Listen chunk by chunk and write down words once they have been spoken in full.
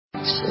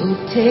So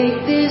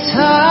take this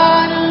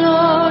heart,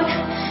 Lord,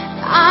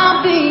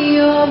 I'll be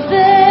your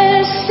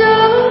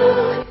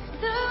vessel.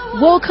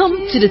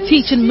 Welcome to the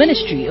teaching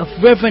ministry of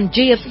Reverend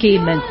J.F.K.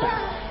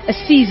 Mensah, a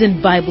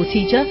seasoned Bible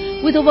teacher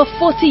with over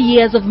 40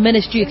 years of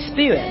ministry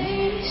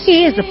experience.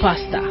 He is a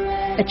pastor,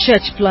 a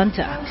church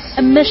planter,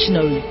 a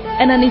missionary,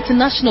 and an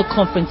international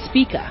conference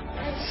speaker.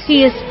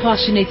 He is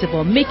passionate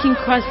about making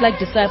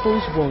Christ-like disciples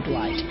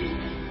worldwide.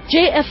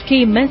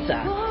 J.F.K.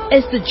 Mensah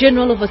is the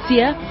General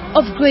Overseer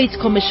of Great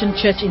Commission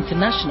Church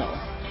International.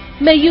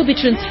 May you be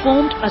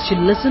transformed as you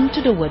listen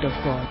to the Word of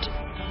God.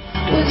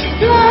 Was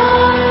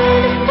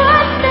blind,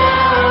 but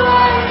now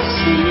I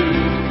see.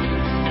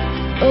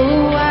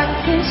 Oh, I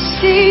can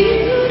see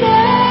you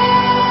now.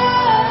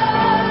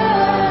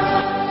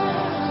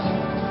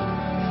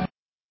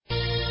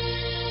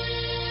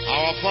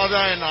 Our Father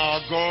and our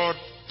God,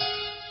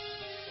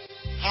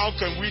 how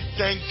can we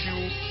thank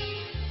you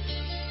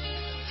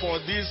for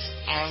this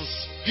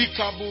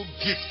unspeakable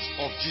gift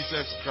of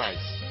Jesus Christ?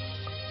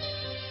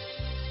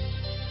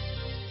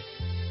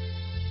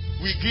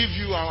 We give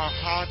you our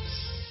hearts.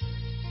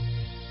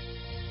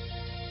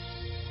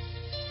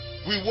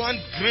 We want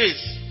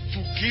grace to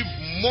give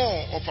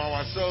more of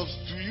ourselves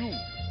to you,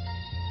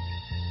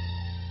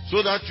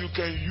 so that you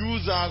can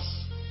use us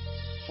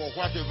for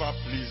whatever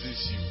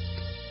pleases you.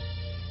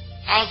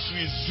 As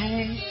we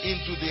zoom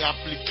into the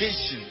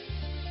application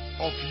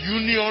of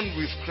union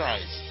with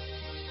Christ,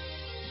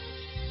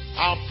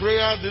 our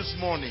prayer this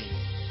morning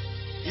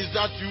is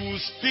that you will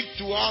speak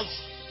to us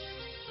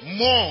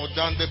more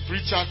than the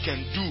preacher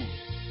can do,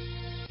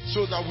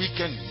 so that we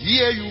can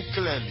hear you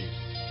clearly.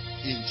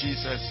 In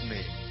Jesus'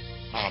 name,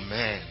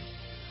 amen.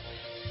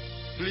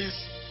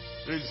 Please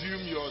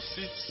resume your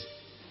seats.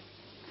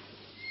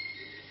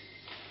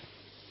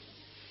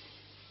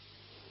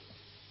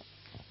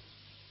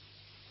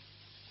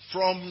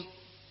 From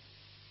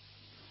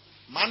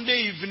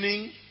Monday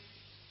evening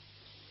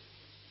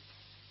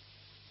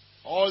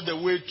all the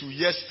way to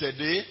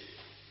yesterday,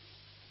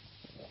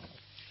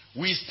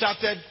 we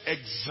started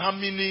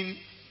examining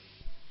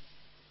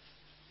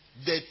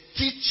the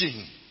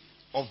teaching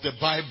of the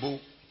Bible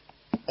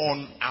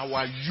on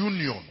our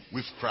union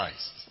with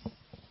Christ.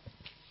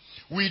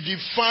 We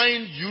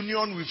defined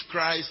union with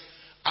Christ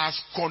as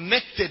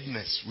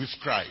connectedness with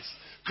Christ.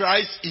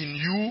 Christ in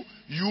you,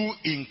 you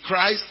in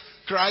Christ,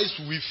 Christ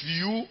with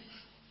you,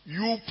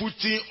 you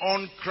putting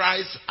on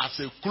Christ as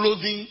a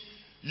clothing,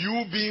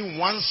 you being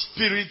one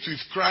spirit with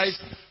Christ,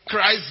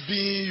 Christ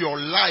being your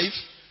life,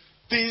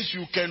 things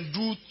you can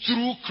do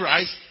through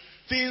Christ,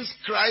 things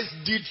Christ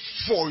did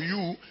for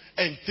you,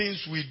 and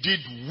things we did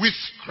with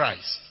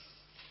Christ.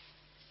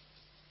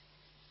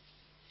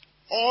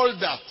 All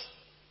that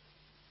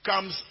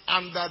comes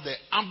under the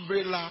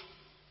umbrella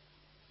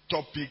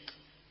topic,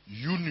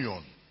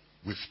 union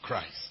with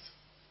Christ.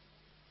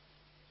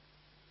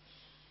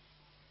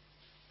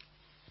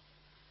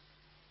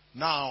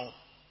 Now,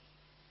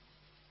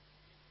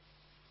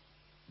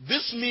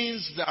 this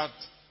means that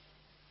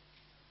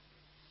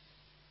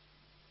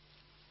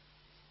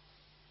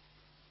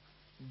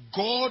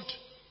God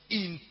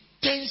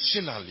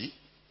intentionally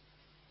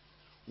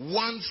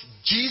wants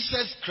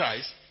Jesus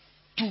Christ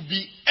to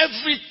be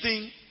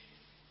everything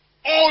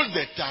all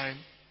the time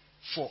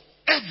for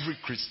every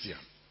Christian.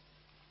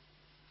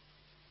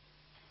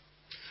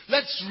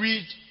 Let's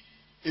read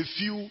a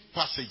few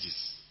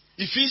passages.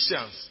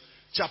 Ephesians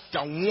chapter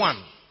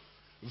 1,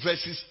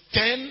 verses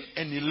 10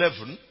 and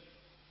 11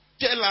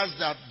 tell us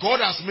that God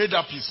has made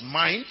up his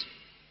mind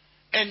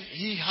and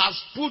he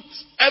has put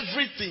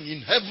everything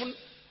in heaven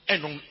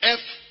and on earth,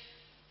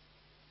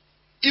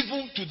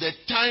 even to the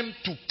time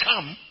to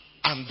come,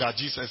 under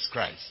Jesus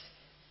Christ.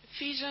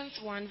 Ephesians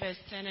 1 verse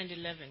 10 and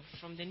 11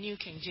 from the New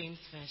King James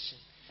Version.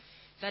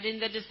 That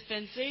in the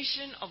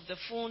dispensation of the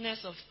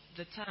fullness of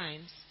the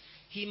times,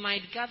 he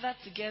might gather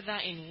together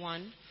in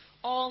one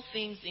all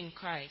things in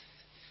Christ,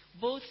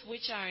 both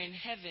which are in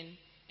heaven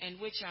and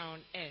which are on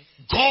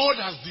earth. God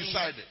has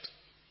decided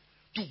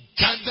to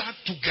gather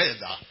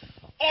together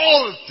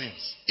all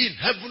things in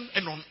heaven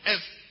and on earth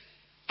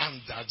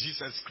under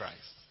Jesus Christ.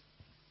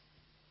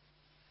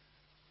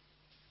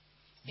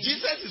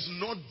 Jesus is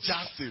not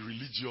just a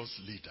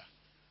religious leader.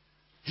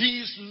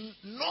 He is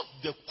not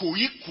the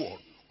co-equal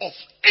of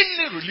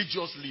any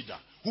religious leader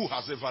who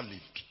has ever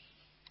lived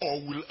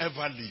or will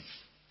ever live.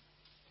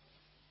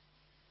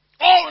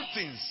 All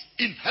things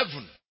in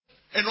heaven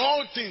and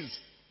all things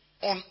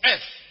on earth,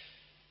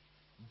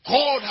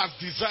 God has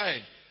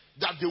desired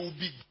that they will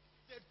be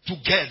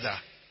together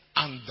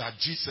under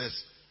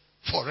Jesus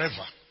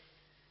forever.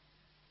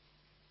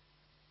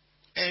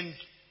 And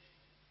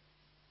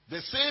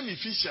the same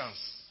Ephesians,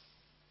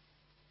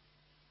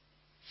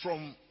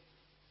 from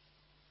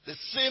the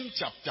same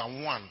chapter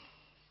 1,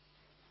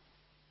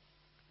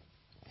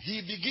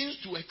 he begins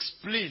to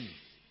explain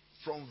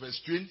from verse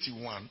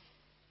 21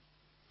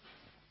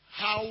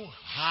 how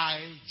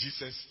high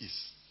Jesus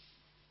is,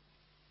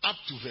 up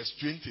to verse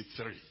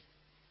 23.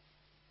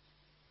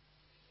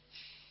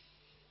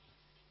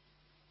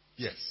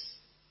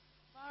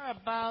 Far far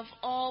above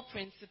all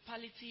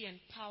principality and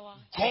power.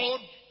 God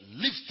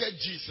lifted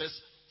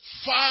Jesus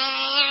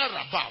far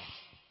above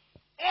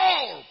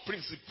all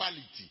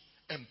principality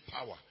and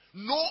power.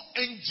 No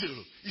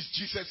angel is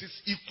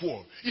Jesus'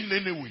 equal in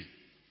any way.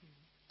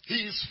 He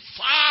is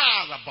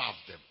far above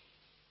them.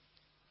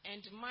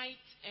 And might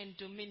and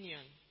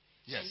dominion.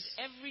 Yes.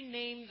 And every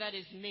name that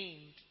is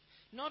named,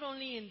 not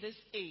only in this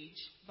age,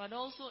 but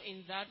also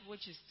in that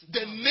which is to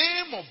The come.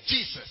 name of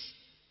Jesus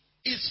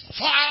is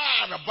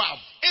far above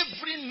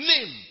every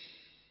name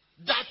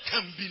that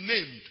can be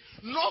named.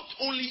 Not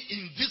only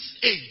in this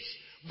age,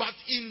 but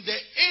in the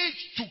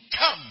age to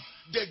come.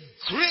 The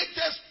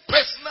greatest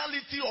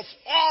personality of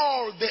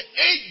all the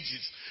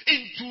ages,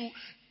 into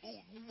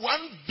 1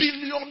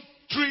 billion,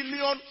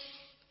 trillion,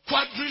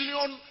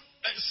 quadrillion,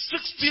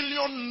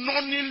 sextillion,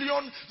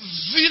 nonillion,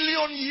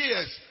 zillion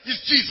years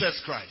is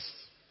Jesus Christ.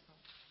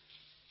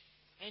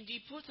 And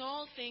he put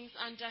all things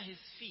under his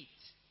feet,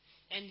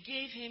 and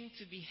gave him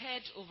to be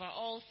head over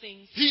all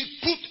things. He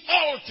put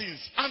all things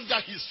under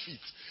his feet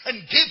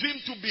and gave him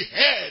to be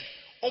head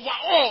over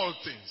all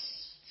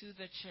things. To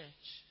the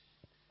church.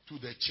 To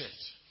the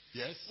church.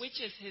 Yes?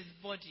 Which is his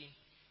body,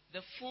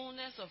 the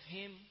fullness of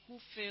him who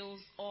fills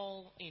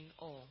all in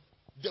all.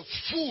 The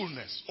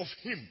fullness of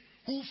him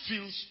who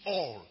fills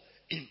all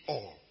in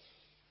all.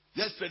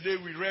 Yesterday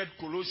we read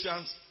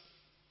Colossians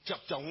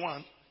chapter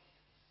 1,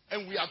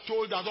 and we are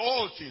told that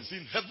all things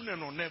in heaven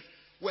and on earth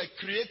were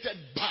created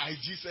by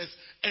Jesus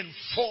and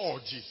for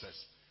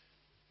Jesus.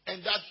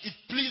 And that it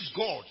pleased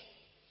God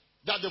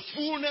that the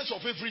fullness of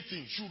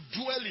everything should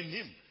dwell in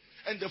him.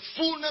 And the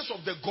fullness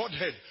of the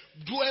Godhead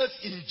dwells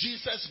in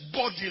Jesus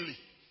bodily.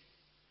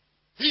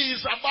 He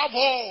is above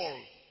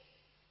all,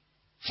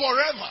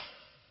 forever.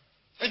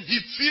 And he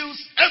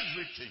fills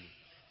everything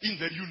in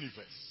the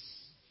universe.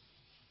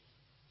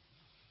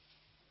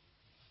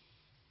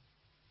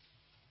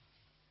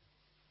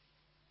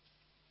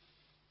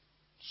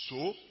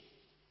 So,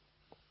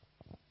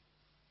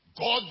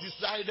 God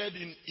decided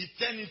in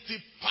eternity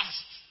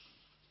past,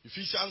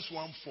 Ephesians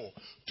 1:4,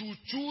 to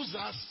choose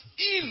us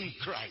in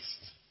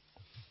Christ.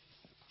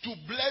 To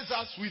bless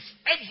us with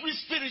every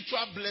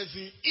spiritual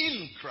blessing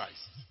in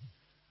Christ.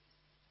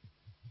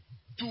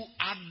 To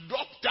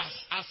adopt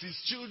us as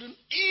his children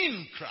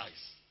in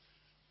Christ.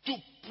 To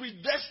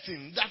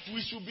predestine that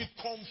we should be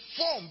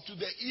conformed to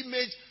the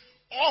image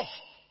of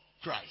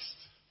Christ.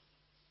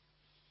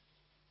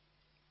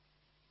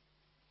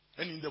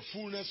 And in the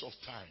fullness of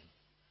time,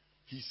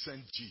 he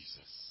sent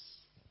Jesus.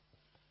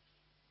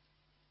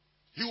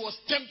 He was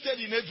tempted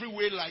in every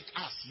way like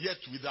us, yet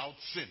without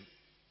sin.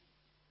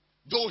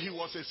 Though he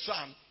was a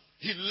son,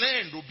 he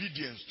learned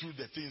obedience through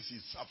the things he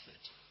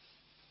suffered.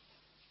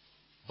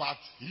 But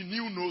he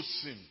knew no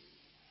sin.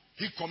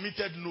 He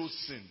committed no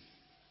sin.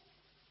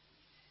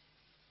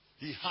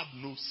 He had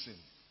no sin.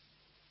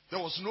 There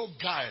was no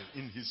guile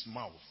in his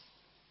mouth.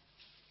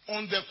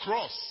 On the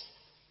cross,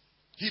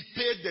 he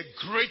paid the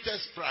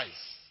greatest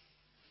price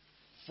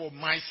for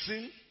my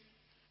sin,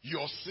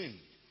 your sin,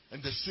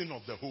 and the sin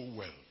of the whole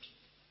world.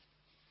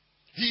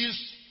 He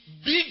is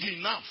big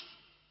enough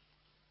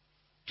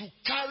to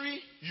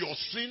carry your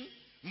sin,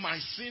 my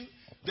sin,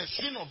 the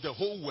sin of the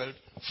whole world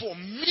for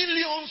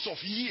millions of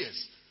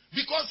years.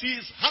 Because he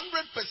is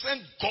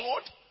 100%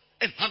 God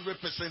and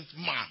 100%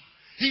 man.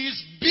 He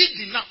is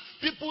big enough.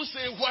 People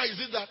say, why is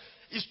it that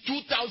it's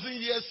 2,000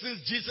 years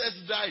since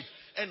Jesus died?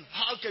 And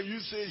how can you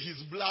say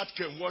his blood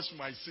can wash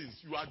my sins?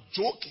 You are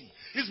joking.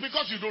 It's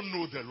because you don't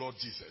know the Lord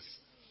Jesus.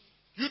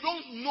 You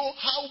don't know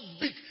how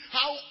big,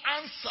 how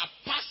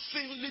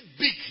unsurpassingly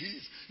big he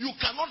is. You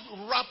cannot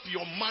wrap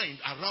your mind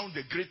around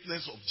the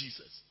greatness of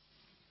Jesus.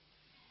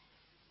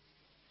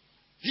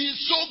 He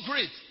is so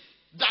great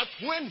that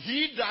when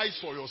he dies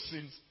for your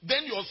sins,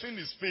 then your sin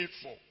is paid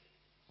for.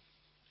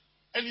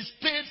 And it's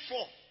paid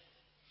for.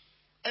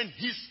 And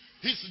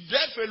his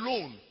death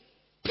alone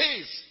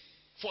pays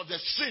for the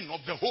sin of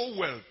the whole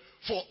world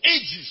for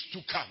ages to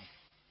come.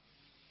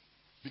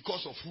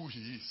 Because of who he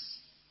is.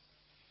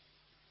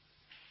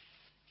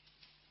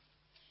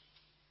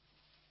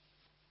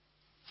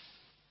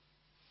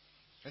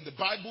 And the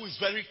Bible is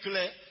very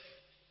clear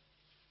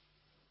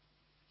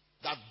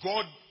that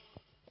God,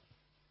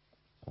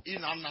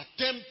 in an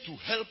attempt to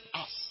help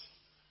us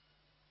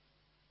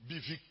be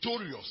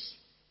victorious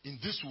in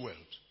this world,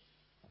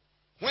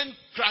 when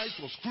Christ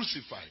was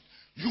crucified,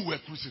 you were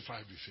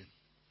crucified with him.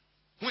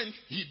 When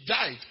he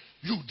died,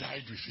 you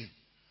died with him.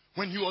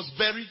 When he was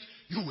buried,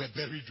 you were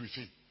buried with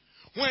him.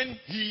 When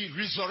he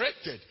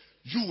resurrected,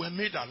 you were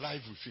made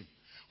alive with him.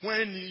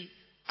 When he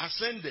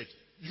ascended,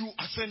 you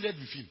ascended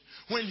with him.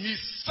 When he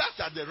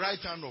sat at the right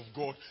hand of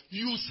God,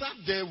 you sat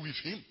there with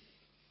him.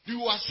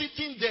 You are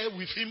sitting there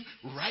with him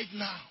right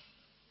now.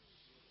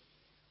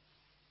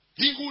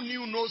 He who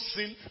knew no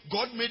sin,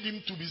 God made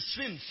him to be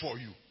sin for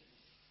you.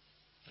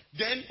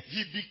 Then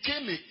he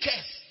became a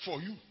curse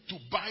for you to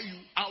buy you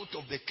out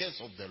of the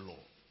curse of the law.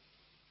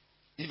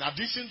 In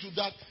addition to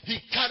that, he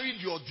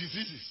carried your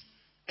diseases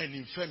and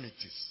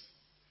infirmities.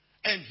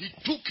 And he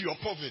took your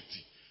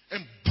poverty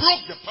and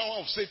broke the power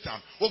of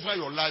Satan over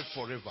your life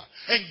forever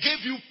and gave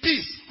you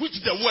peace which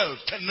the world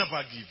can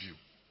never give you.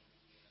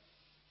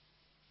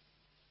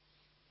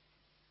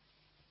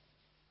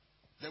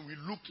 Then we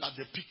looked at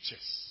the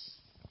pictures.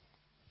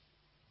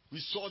 We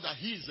saw that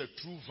he is the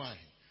true vine.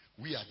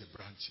 We are the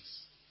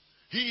branches.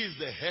 He is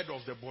the head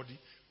of the body.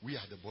 We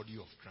are the body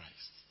of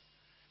Christ.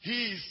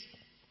 He is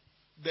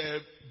the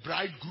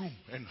bridegroom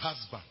and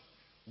husband.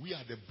 We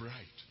are the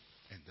bride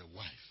and the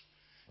wife.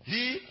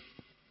 He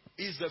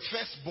is the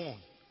firstborn.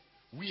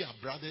 We are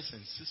brothers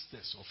and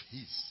sisters of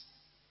his.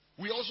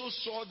 We also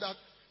saw that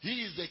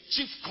he is the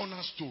chief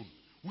cornerstone.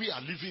 We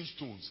are living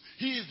stones.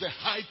 He is the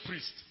high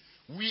priest.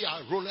 We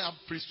are royal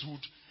priesthood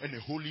and a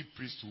holy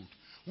priesthood.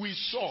 We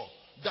saw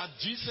that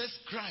Jesus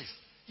Christ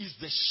is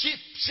the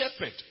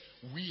shepherd.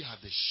 We are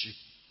the sheep.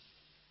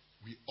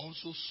 We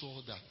also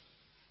saw that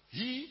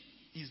he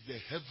is the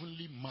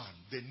heavenly man,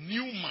 the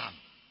new man,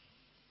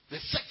 the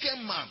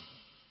second man.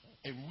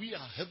 And we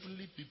are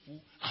heavenly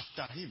people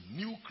after him,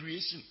 new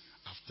creation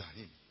after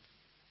him.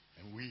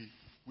 And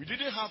we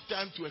didn't have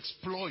time to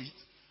explore it,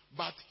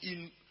 but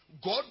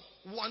God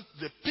wants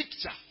the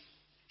picture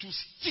to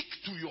stick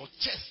to your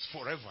chest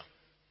forever.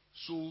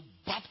 So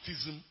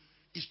baptism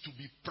is to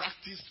be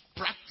practiced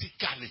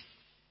practically.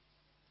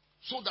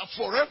 So that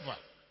forever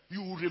you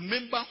will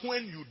remember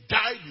when you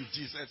died with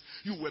Jesus,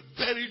 you were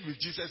buried with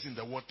Jesus in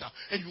the water,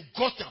 and you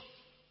got up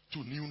to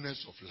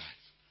newness of life.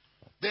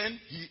 Then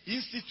he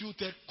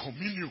instituted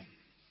communion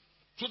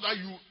so that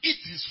you eat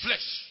his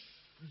flesh,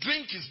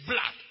 drink his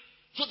blood,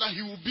 so that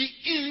he will be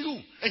in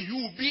you and you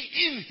will be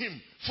in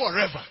him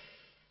forever.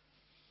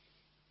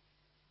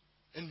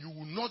 And you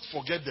will not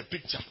forget the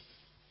picture.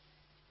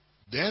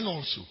 Then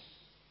also,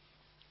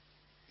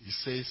 he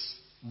says,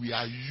 we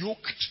are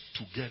yoked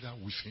together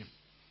with him.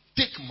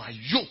 Take my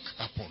yoke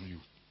upon you.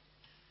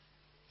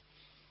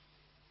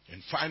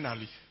 And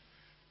finally,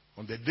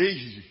 on the day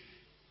he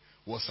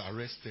was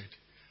arrested,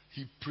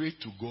 he prayed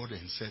to God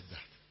and said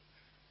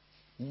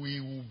that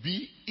we will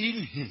be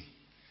in him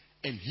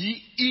and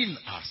he in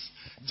us,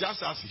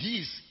 just as he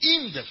is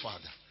in the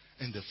Father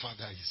and the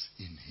Father is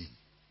in him.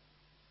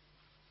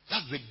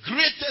 That's the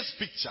greatest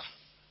picture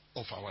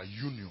of our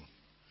union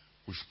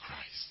with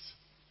Christ.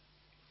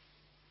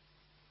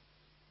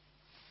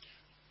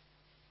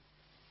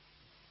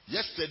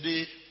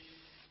 Yesterday,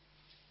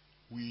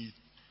 we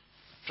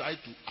tried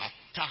to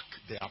attack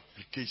the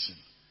application,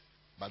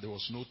 but there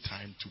was no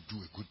time to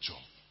do a good job.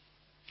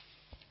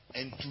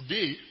 And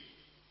today,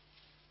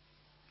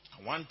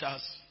 I want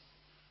us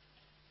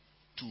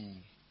to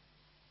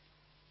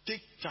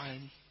take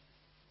time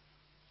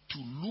to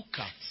look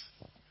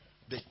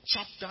at the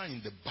chapter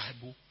in the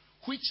Bible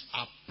which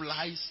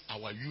applies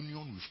our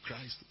union with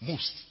Christ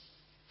most.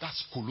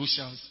 That's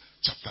Colossians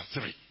chapter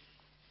 3.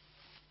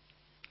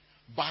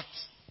 But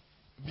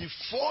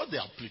before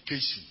the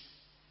application,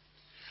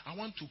 I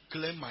want to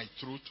clear my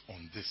throat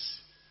on this.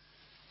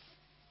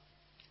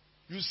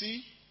 You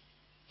see,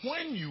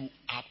 when you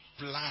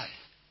apply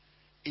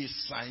a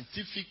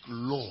scientific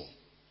law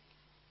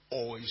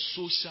or a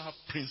social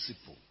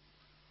principle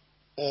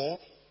or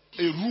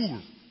a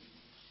rule,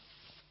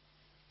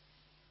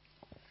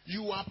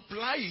 you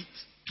apply it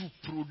to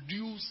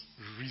produce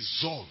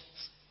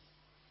results.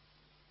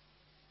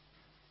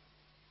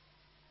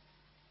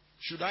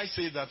 Should I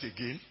say that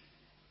again?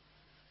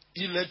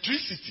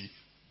 Electricity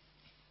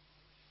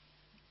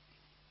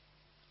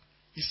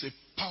is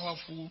a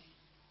powerful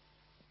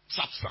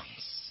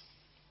substance.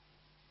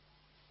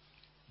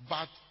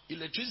 But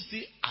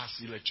electricity as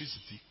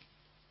electricity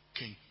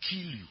can kill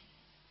you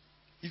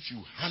if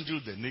you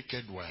handle the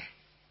naked wire.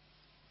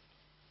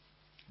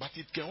 But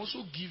it can also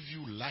give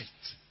you light.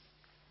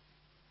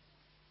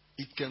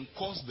 It can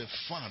cause the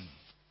fan.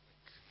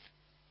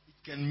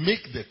 It can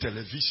make the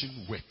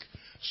television work.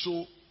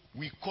 So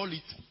we call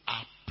it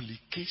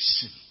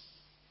application.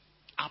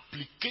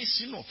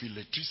 Application of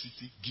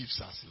electricity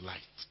gives us light.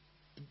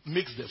 It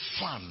makes the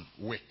fan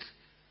work.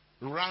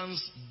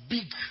 Runs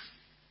big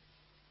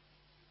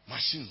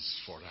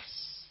machines for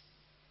us.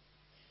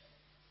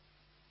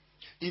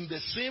 In the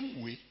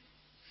same way,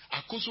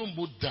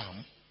 Akosombo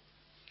Dam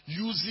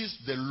uses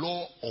the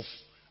law of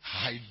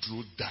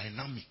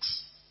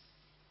hydrodynamics.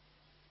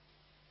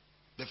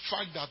 The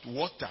fact that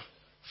water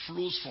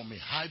flows from a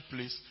high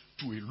place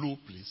to a low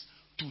place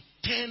to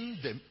turn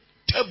the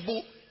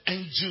turbo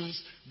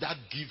engines that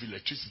give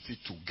electricity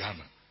to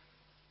Ghana.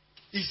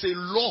 It's a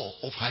law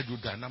of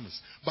hydrodynamics,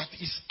 but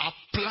it's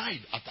applied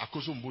at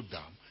Akosombo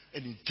Dam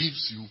and it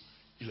gives you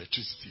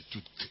electricity to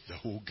the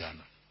whole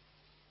Ghana.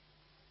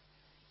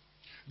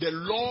 The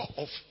law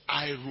of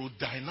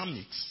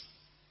aerodynamics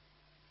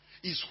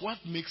is what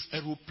makes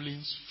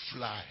aeroplanes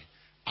fly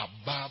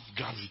above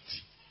gravity.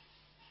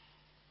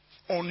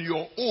 On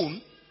your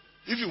own,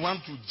 if you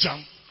want to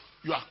jump,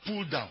 you are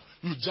pulled down.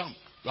 You jump,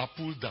 you are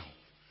pulled down.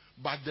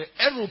 But the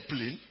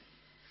aeroplane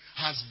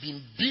has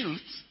been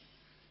built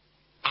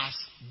as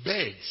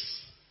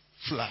birds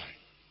fly.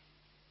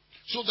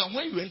 So that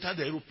when you enter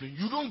the aeroplane,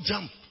 you don't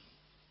jump.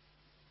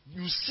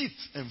 You sit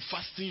and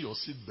fasten your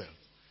seatbelt.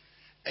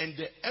 And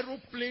the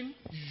aeroplane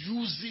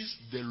uses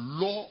the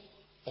law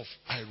of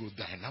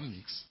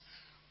aerodynamics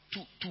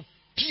to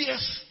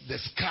pierce the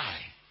sky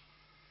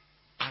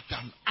at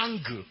an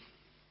angle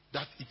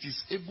that it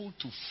is able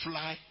to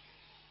fly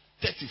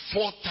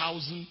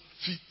 34,000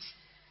 feet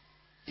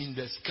in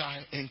the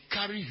sky and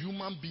carry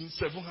human beings,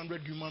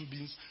 700 human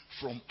beings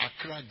from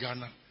Accra,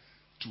 Ghana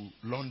to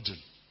London,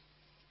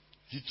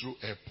 Heathrow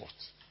Airport.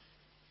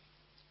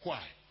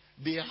 Why?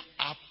 They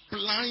are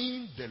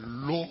applying the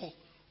law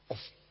of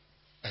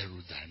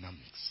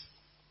aerodynamics.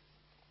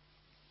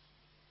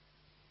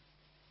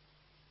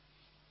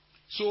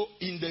 So,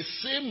 in the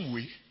same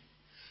way,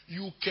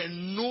 you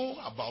can know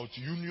about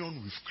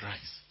union with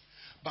Christ,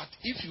 but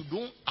if you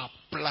don't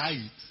apply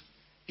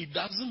it, it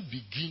doesn't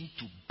begin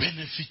to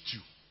benefit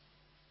you.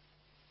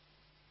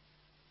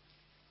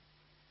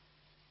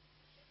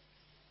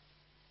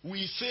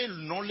 We say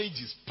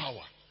knowledge is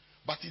power,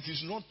 but it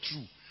is not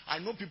true. I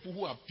know people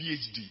who have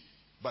PhD,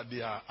 but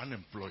they are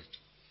unemployed.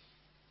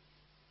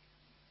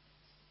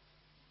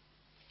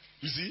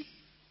 You see,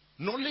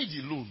 knowledge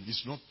alone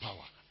is not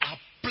power.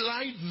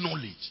 Applied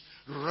knowledge,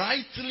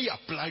 rightly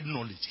applied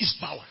knowledge, is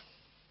power.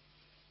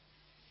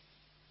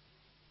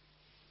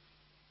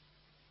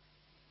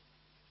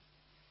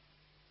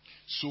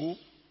 So,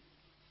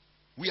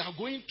 we are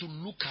going to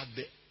look at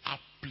the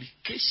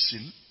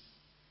application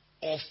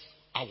of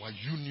our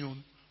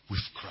union with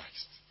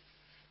Christ.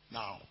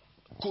 Now,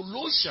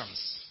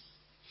 Colossians,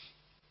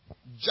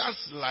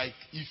 just like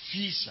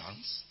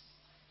Ephesians,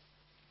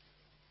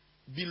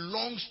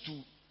 belongs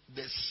to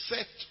the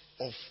set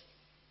of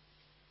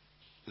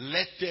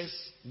letters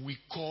we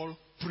call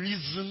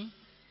prison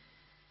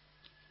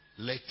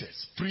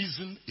letters,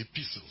 prison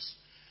epistles.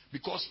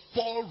 Because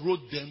Paul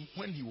wrote them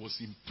when he was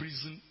in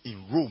prison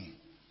in Rome,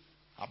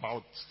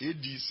 about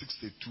AD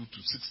 62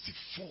 to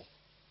 64.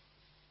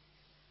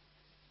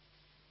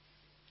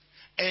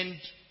 And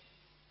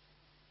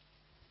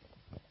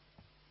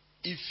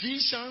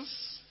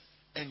Ephesians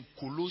and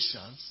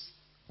Colossians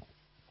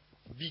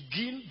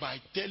begin by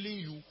telling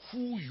you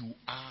who you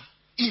are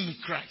in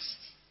Christ,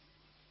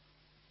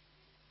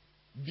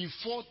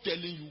 before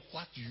telling you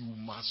what you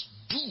must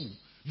do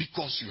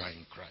because you are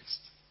in Christ.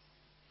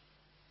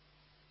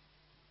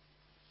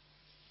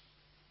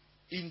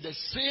 In the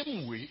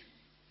same way,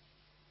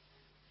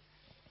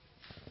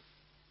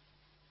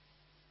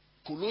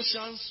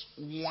 Colossians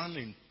 1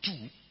 and 2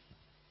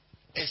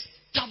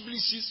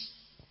 establishes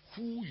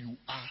who you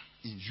are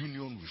in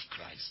union with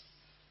Christ.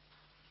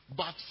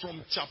 But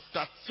from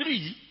chapter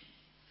 3,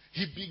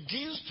 he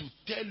begins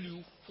to tell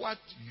you what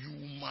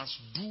you must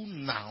do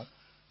now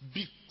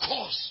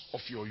because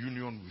of your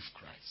union with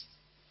Christ.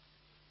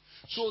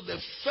 So the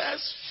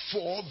first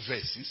 4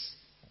 verses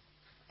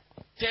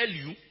tell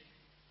you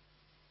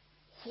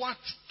what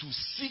to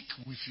seek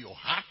with your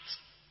heart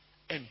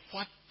and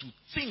what to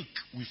think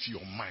with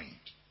your mind.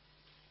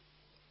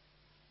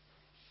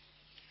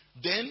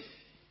 Then,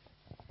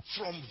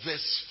 from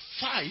verse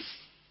 5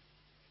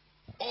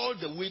 all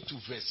the way to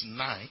verse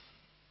 9,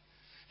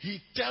 he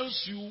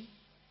tells you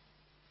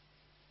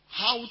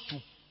how to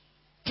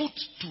put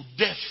to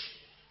death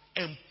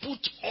and put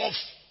off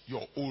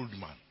your old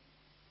man.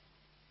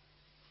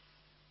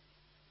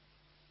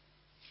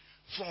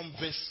 From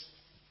verse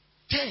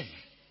 10,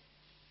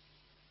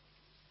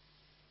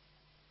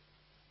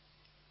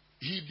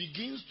 he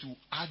begins to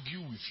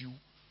argue with you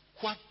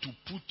what to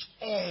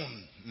put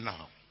on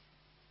now,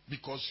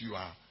 because you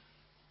are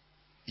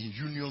in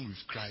union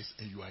with Christ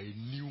and you are a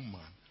new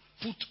man.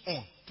 Put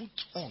on,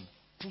 put on,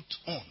 put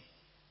on.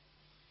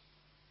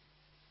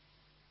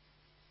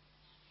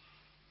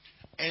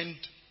 And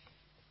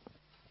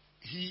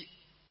he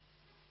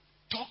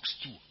talks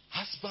to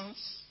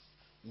husbands,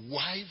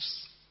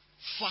 wives,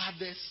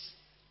 fathers,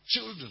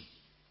 children,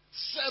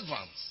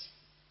 servants,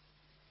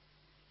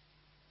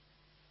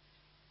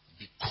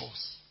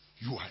 because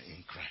you are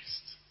in Christ.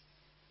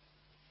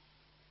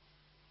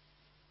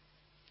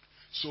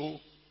 So,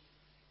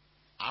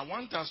 I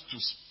want us to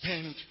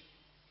spend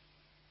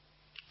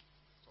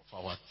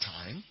of our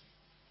time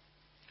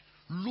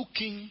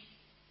looking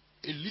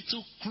a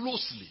little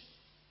closely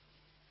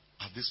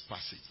at this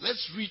passage.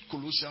 Let's read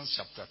Colossians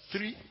chapter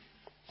 3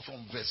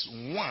 from verse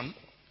 1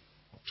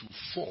 to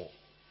 4.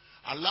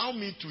 Allow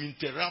me to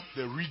interrupt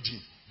the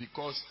reading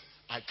because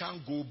I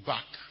can't go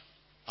back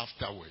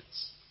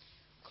afterwards.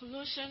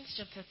 Colossians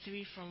chapter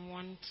 3 from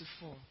 1 to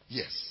 4.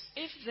 Yes.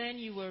 If then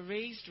you were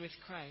raised with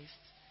Christ,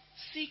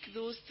 seek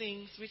those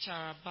things which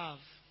are above,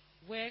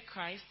 where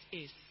Christ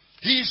is.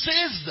 He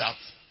says that,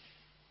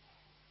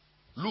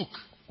 look,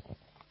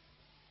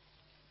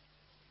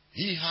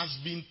 he has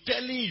been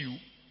telling you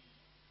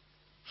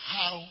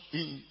how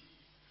in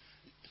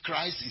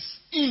Christ is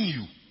in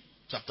you.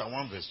 Chapter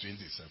 1 verse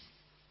 27.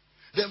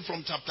 Then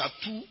from chapter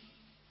 2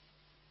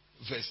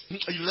 verse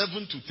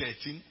 11 to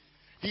 13,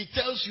 he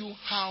tells you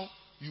how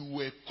you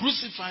were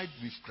crucified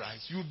with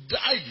Christ. You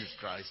died with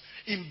Christ.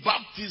 In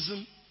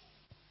baptism,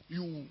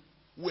 you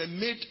were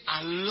made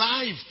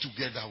alive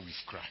together with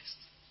Christ.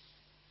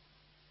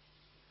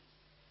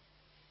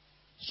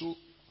 So,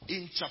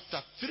 in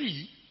chapter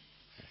 3,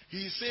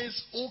 he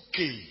says,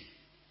 okay,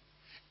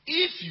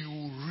 if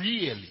you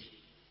really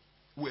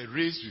were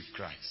raised with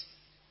Christ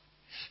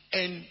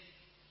and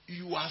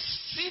you are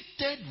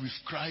seated with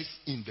Christ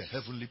in the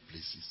heavenly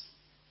places,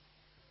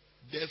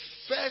 the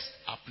first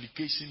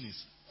application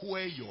is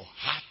where your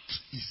heart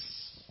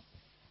is.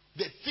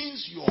 The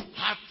things your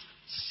heart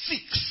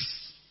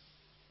seeks.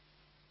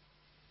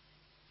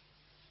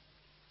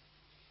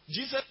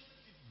 Jesus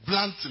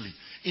bluntly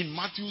in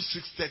Matthew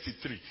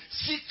 6:33,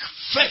 seek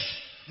first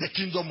the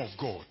kingdom of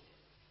God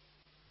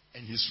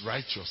and his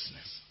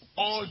righteousness.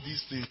 All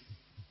these things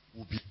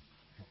will be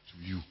to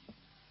you.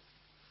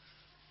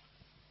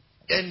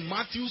 In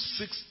Matthew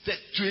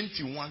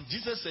 6:21,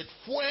 Jesus said,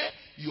 where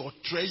your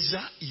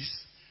treasure is,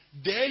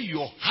 there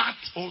your heart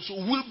also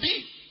will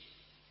be.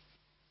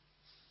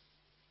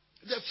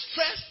 The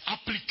first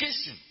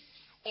application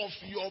of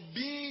your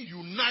being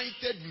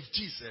united with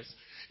Jesus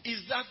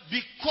is that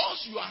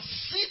because you are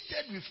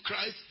seated with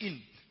Christ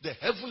in the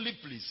heavenly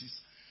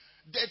places,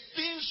 the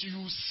things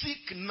you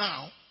seek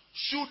now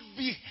should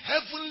be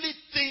heavenly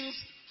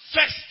things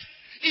first.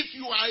 If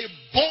you are a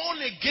born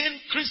again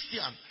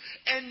Christian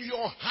and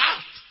your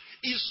heart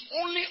is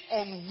only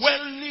on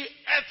worldly,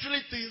 earthly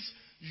things,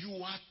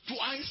 you are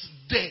twice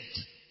dead.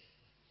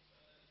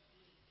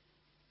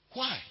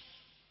 Why?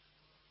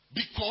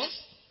 Because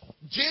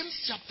James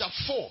chapter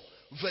 4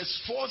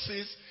 verse 4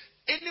 says,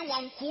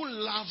 anyone who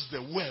loves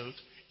the world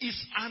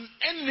is an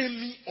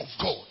enemy of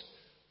God.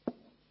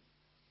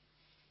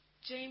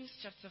 James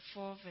chapter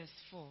 4 verse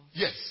 4.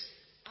 Yes.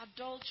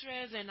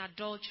 Adulterers and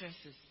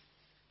adulteresses,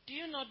 do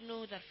you not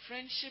know that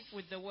friendship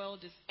with the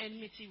world is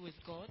enmity with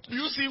God? Do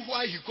you see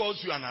why he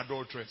calls you an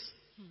adulteress?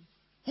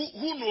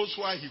 Who knows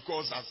why he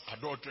calls us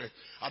adulterers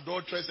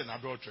and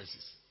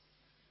adulteresses?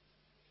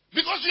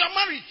 Because you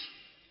are married.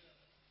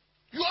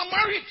 You are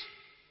married.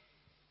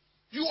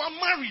 You are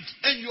married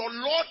and your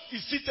Lord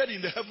is seated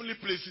in the heavenly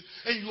places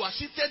and you are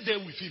seated there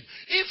with him.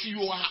 If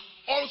you are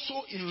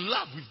also in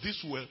love with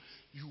this world,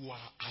 you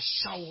are a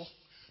shower.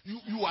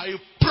 You are a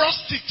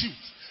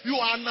prostitute. You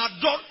are an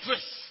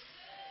adulteress.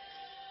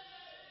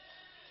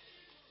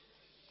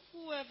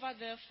 Whoever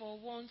therefore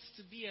wants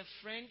to be a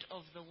friend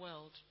of the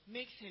world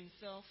makes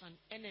himself an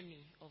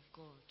enemy of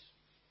God.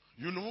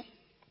 You know,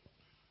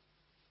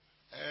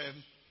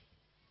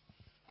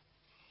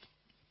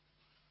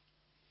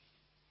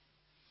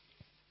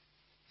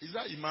 is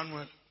that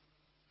Emmanuel?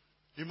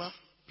 Emma,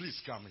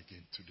 please come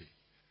again today.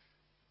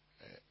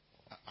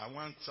 I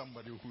want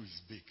somebody who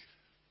is big.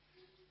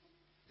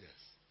 Yes.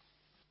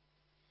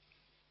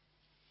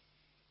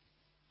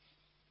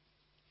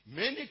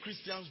 Many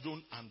Christians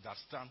don't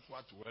understand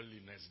what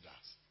worldliness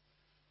does.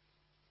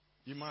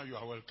 Emma, you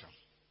are welcome.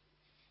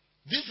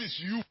 This is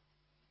you.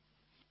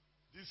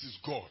 This is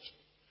God.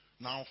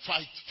 Now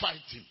fight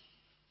him.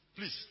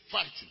 Please,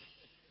 fight him.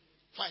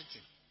 Fight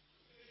him.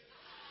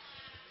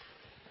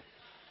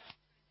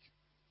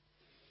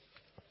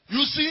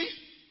 You see,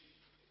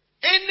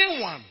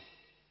 anyone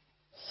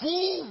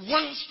who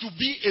wants to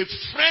be a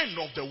friend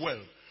of the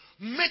world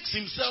makes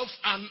himself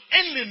an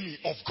enemy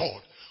of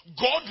God.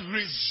 God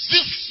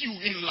resists you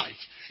in life.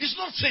 It's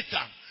not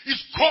Satan.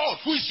 It's God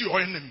who is your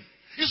enemy.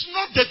 It's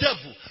not the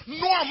devil.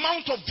 No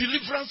amount of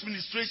deliverance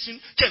ministration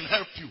can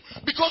help you.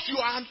 Because you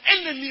are an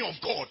enemy of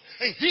God.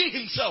 And he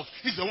himself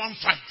is the one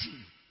fighting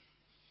you.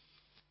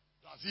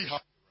 Does he have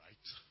the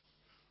right?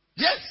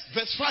 Yes,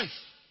 verse 5.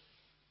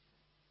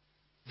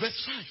 Verse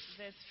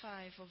 5. Verse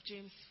 5 of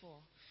James 4.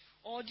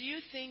 Or do you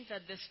think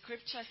that the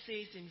scripture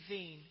says in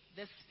vain,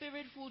 the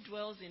spirit who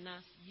dwells in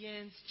us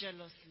yearns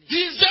jealously? He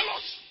is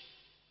jealous.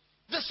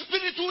 The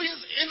spirit who is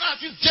in us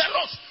is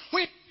jealous.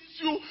 When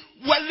you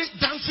worldly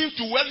dancing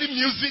to worldly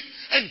music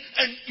and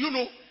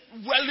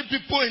worldly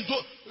people and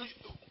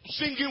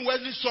singing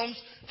worldly songs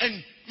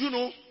and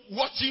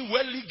watching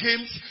worldly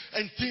games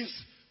and things,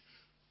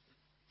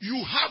 you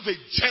have a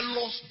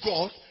jealous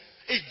God,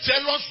 a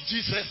jealous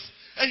Jesus,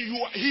 and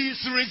he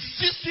is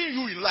resisting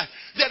you in life.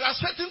 There are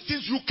certain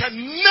things you can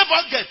never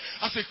get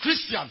as a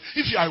Christian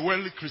if you are a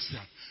worldly Christian.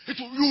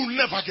 You will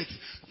never get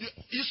it.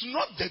 It's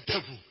not the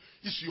devil,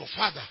 it's your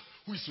father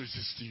who is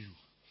resisting you.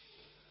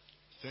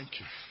 Thank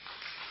you.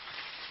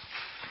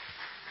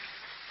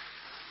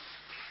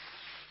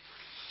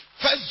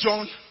 1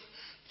 John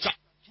chapter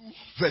 2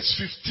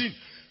 verse 15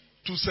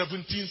 to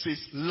 17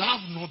 says,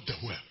 love not the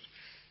world.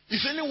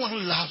 If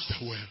anyone loves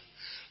the world,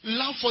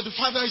 love for the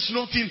Father is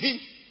not in him.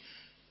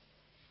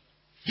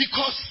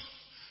 Because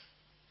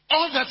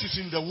all that is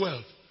in the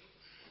world,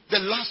 the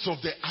lust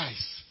of the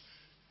eyes,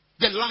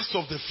 the lust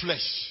of the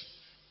flesh,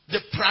 the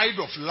pride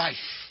of life,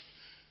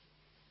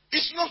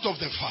 is not of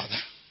the Father.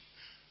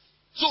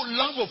 So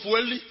love of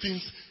worldly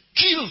things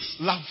kills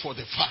love for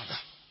the Father.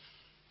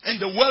 And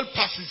the world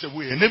passes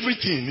away and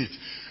everything in it.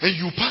 And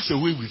you pass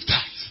away with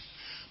that.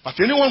 But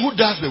anyone who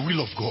does the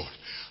will of God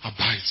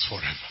abides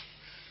forever.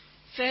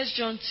 1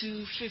 John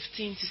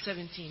 2:15 to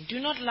 17. Do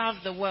not love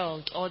the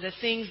world or the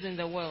things in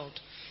the world.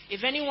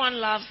 If anyone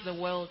loves the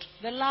world,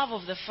 the love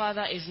of the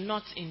Father is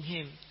not in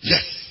him.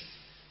 Yes.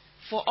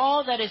 For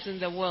all that is in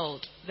the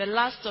world, the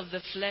lust of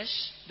the flesh,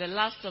 the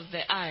lust of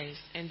the eyes,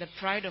 and the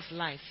pride of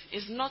life,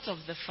 is not of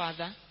the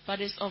Father, but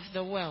is of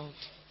the world.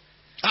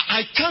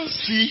 I can't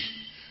see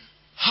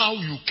how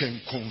you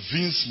can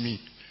convince me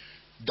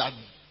that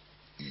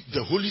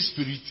the Holy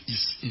Spirit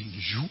is in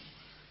you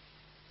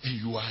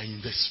and you are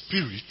in the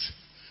Spirit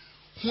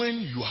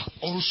when you are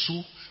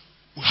also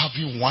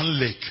having one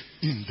leg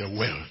in the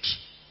world.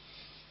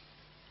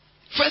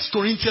 1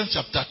 Corinthians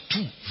chapter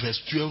 2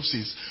 verse 12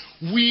 says,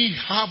 we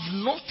have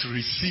not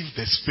received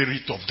the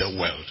spirit of the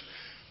world,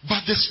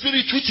 but the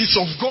Spirit which is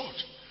of God.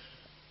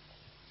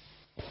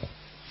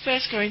 1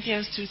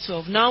 Corinthians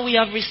 2:12. Now we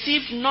have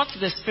received not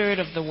the spirit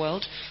of the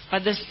world,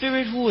 but the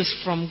Spirit who is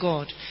from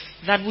God,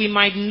 that we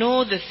might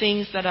know the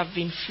things that have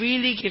been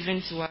freely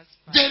given to us.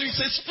 There is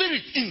a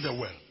spirit in the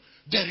world.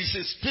 There is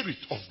a spirit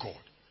of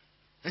God.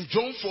 In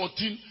John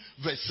 14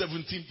 verse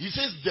 17, he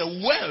says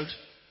the world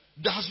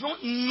does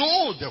not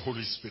know the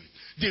Holy Spirit.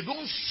 They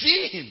don't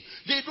see him.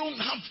 They don't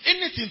have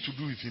anything to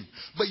do with him.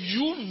 But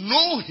you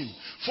know him,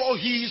 for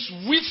he is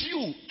with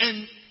you and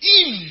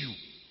in you.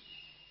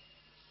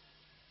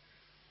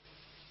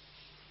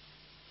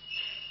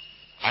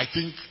 I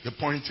think the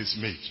point is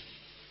made.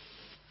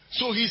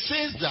 So he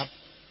says that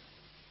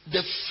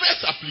the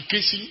first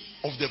application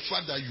of the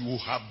fact that you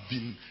have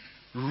been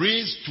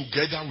raised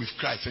together with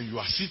Christ and you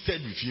are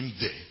seated with him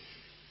there,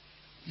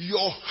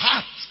 your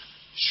heart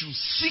should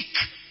seek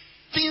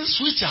things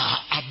which are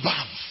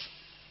above,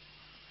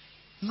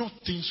 not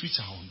things which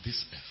are on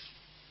this earth.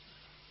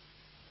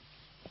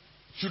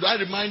 Should I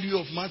remind you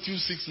of Matthew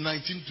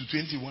 6:19 to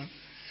 21?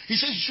 He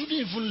says you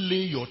shouldn't even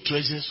lay your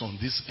treasures on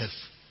this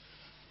earth.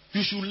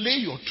 You should lay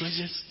your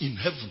treasures in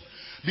heaven.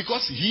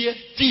 Because here,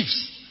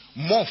 thieves,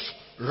 moth,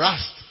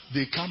 rust,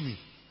 they come in.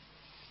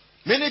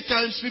 Many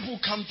times people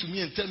come to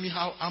me and tell me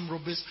how armed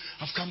robbers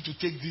have come to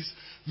take this.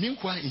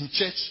 Meanwhile, in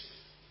church,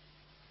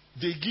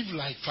 they give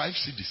like 5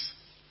 cedis.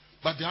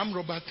 But the armed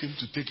robber came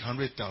to take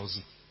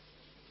 100,000.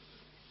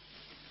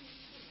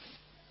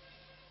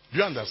 Do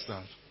you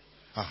understand?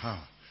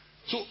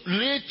 So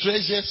lay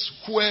treasures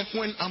where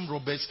when armed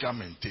robbers come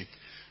and take,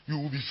 you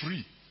will be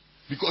free.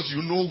 Because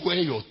you know where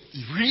your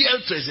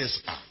real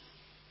treasures are.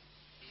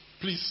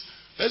 Please,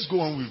 let's go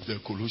on with the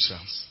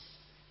Colossians.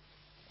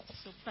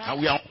 So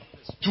And we are on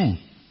verse 2.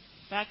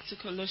 Back to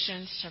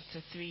Colossians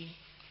chapter 3.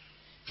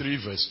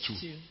 3 verse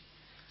 2.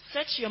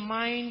 Set your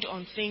mind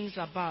on things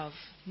above,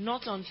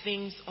 not on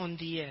things on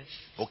the earth.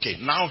 Okay,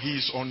 now he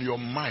is on your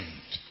mind.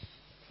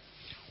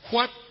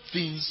 What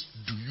things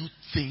do you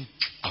think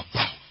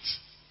about?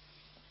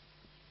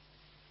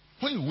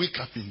 When you wake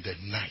up in the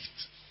night,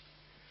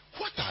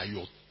 what are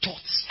your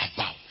thoughts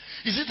about?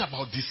 Is it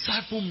about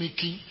disciple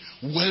making,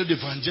 world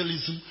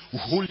evangelism,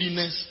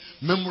 holiness,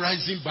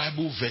 memorizing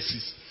Bible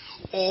verses,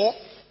 or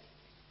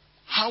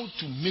how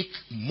to make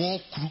more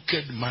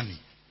crooked money?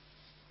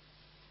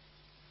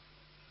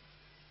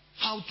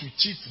 How to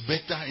cheat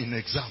better in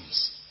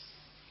exams?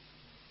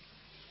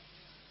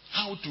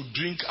 How to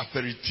drink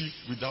aperitif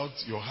without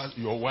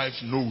your wife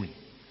knowing?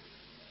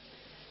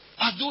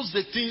 Are those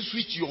the things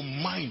which your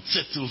mind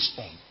settles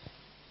on?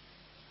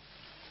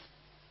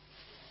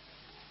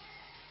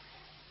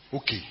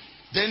 Okay.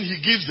 Then he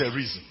gives the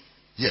reason.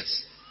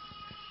 Yes.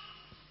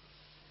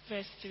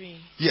 Verse 3.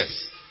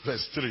 Yes.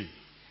 Verse 3.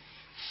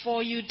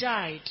 For you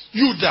died.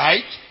 You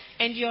died.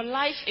 And your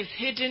life is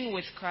hidden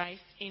with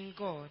Christ in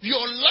God.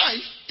 Your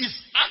life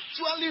is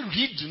actually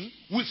hidden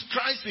with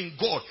Christ in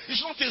God.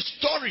 It's not a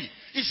story.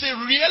 It's a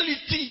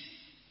reality.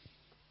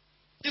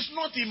 It's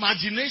not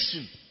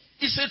imagination.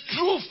 It's a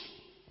truth.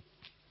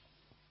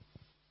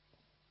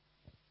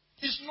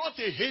 It's not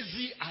a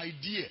hazy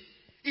idea.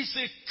 It's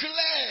a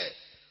clear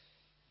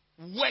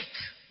work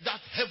that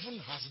heaven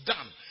has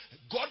done.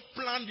 God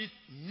planned it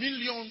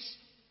millions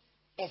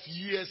of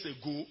years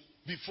ago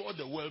before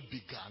the world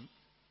began.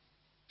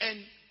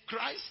 And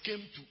Christ came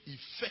to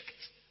effect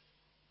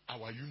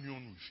our union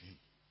with him.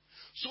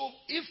 So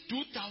if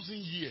 2,000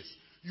 years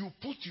you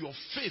put your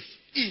faith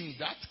in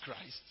that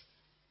Christ,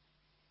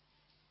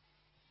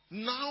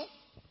 now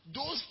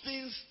those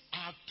things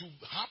are to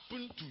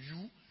happen to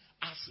you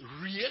as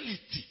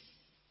reality.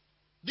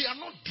 They are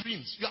not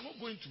dreams. You are not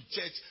going to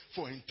church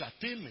for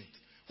entertainment.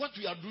 What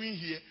we are doing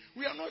here,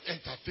 we are not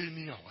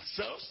entertaining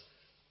ourselves.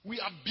 We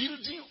are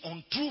building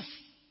on truth.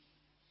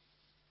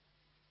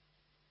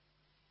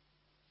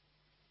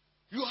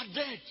 You are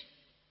dead.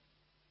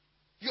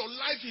 Your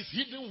life is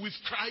hidden with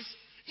Christ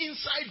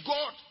inside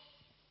God.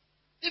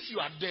 If you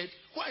are dead,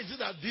 why is it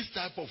that this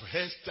type of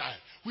hairstyle,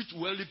 which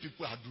worldly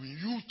people are doing,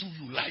 you too,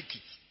 you like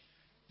it?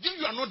 If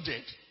you are not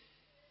dead.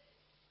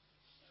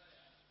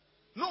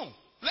 No,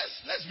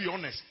 let's be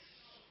honest.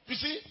 You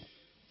see,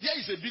 here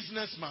is a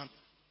businessman,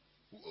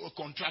 a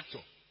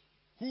contractor,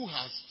 who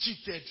has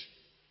cheated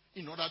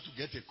in order to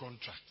get a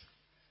contract.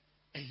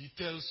 And he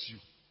tells you.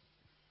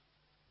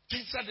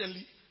 Then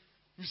suddenly,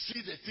 you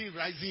see the thing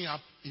rising up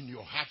in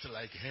your heart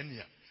like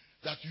hernia,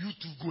 that you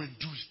too go and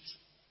do it.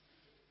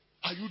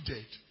 Are you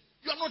dead?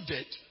 You are not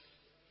dead.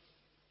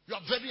 You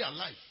are very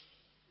alive.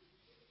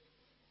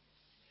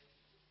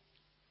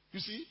 You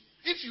see,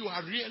 if you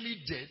are really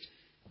dead,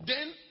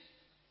 then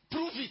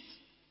prove it.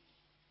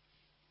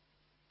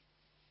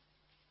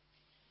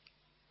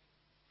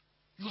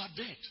 You are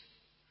dead.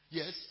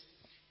 Yes.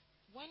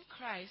 When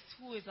Christ,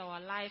 who is our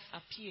life,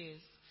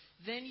 appears,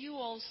 then you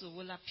also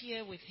will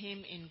appear with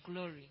him in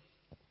glory.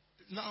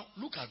 Now,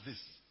 look at this.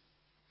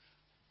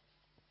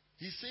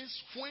 He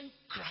says, when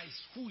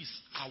Christ, who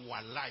is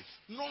our life,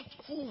 not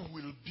who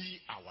will be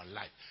our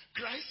life.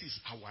 Christ is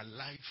our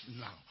life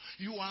now.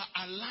 You are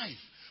alive,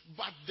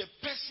 but the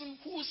person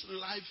whose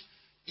life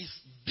is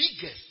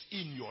biggest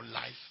in your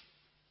life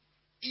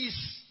is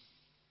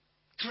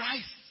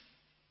Christ.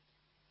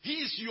 He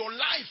is your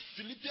life.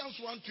 Philippians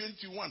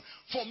 1:21.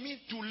 For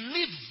me to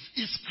live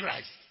is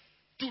Christ.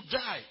 To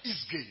die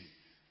is gain.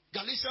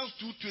 Galatians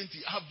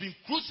 2:20. I have been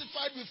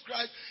crucified with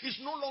Christ. It's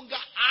no longer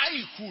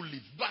I who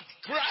live, but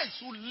Christ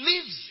who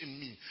lives in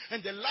me.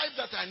 And the life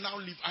that I now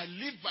live, I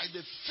live by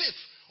the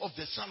faith of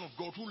the Son of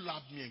God who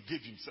loved me and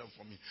gave himself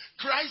for me.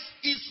 Christ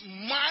is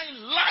my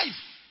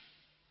life.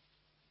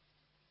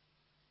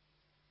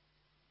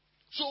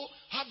 So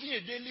having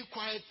a daily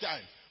quiet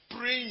time,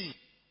 praying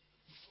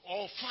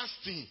or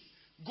fasting,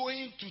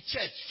 going to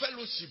church,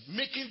 fellowship,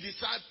 making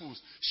disciples,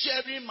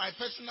 sharing my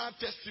personal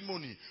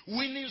testimony,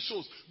 winning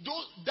souls,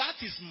 that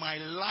is my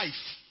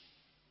life.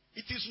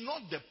 It is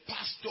not the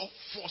pastor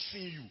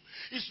forcing you.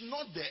 It's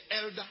not the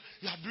elder.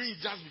 You are doing it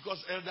just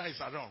because elder is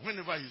around.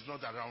 Whenever he's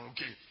not around,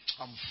 okay,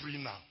 I'm free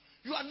now.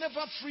 You are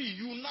never free.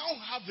 You now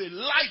have a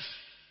life.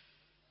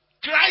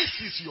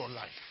 Christ is your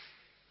life.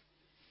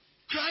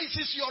 Christ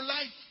is your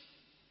life.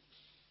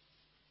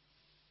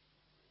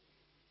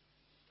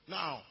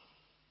 Now,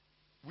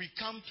 we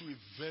come to a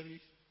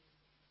very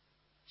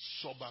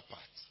sober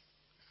part.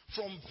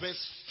 From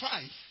verse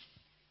 5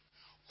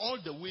 all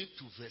the way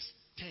to verse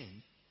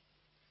 10,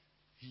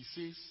 he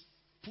says,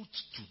 put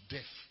to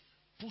death,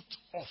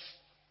 put off,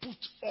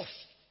 put off.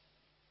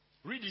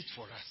 Read it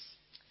for us.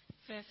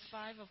 Verse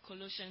 5 of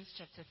Colossians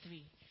chapter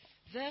 3.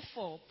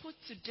 Therefore, put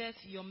to death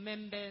your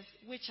members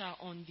which are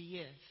on the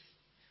earth: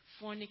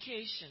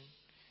 fornication,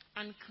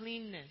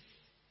 uncleanness,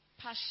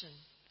 passion,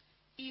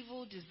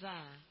 evil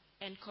desire,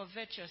 and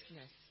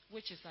covetousness,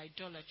 which is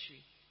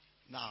idolatry.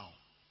 Now,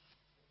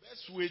 the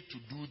best way to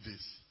do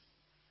this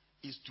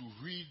is to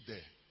read the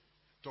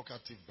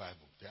Talkative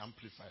Bible, the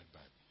Amplified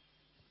Bible.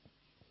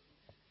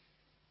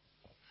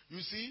 You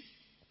see,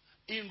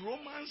 in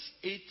Romans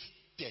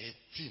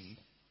 8:13,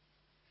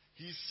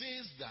 he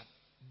says that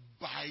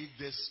by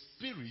the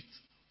Spirit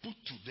put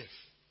to death.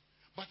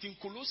 But in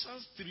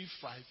Colossians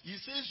 3:5, he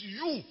says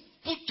you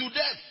put to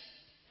death.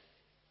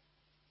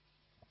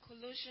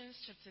 Colossians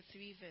chapter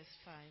 3 verse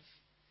 5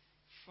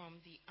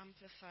 from the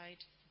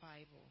Amplified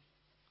Bible.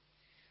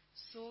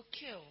 So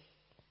kill,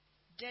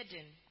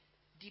 deaden,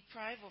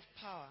 deprive of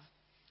power.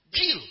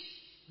 Kill,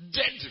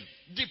 deaden,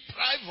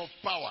 deprive of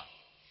power.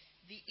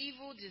 The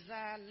evil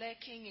desire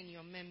lurking in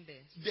your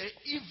members. The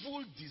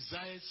evil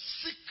desire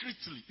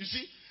secretly. You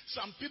see,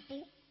 some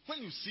people,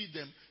 when you see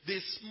them, they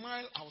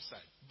smile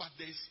outside, but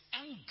there is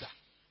anger,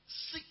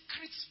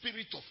 secret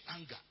spirit of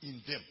anger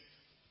in them.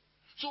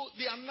 So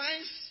they are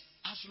nice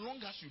as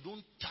long as you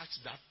don't touch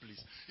that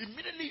place.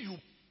 Immediately you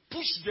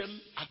push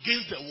them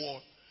against the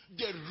wall,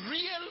 the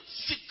real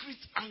secret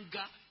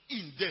anger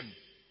in them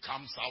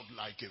comes out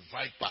like a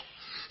viper.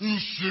 You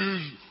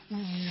say,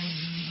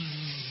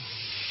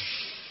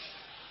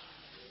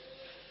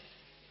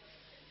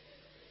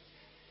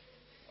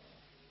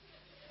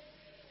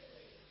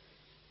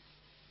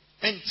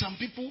 and some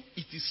people,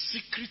 it is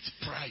secret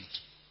pride.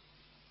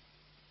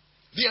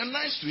 They are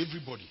nice to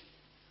everybody.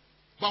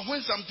 But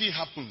when something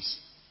happens,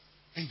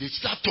 and they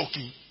start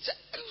talking, say,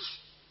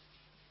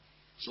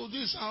 so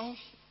this is how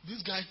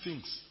this guy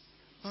thinks.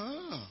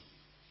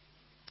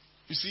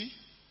 You see?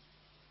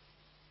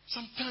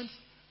 Sometimes,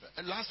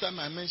 last time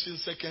I mentioned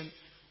 2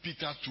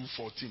 Peter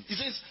 2:14. It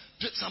says,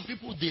 some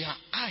people, their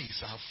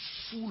eyes are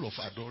full of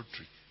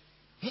adultery.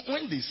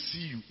 When they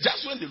see you,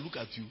 just when they look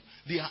at you,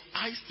 their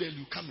eyes tell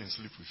you, come and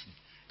sleep with me.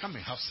 Come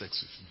and have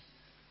sex with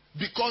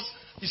me. Because,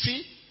 you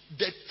see,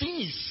 the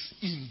thing is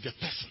in the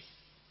person.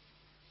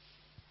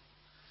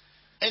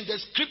 And the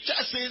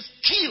scripture says,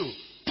 kill,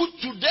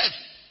 put to death,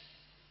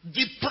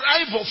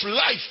 deprive of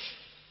life,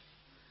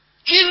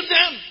 kill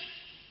them.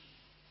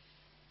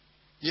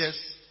 Yes.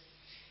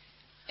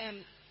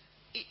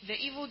 The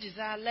evil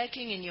desire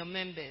lurking in your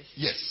members.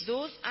 Yes.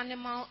 Those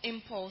animal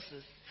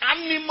impulses.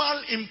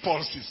 Animal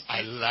impulses.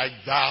 I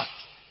like that.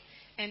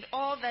 And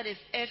all that is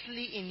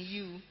earthly in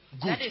you.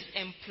 Good. That is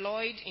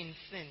employed in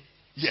sin.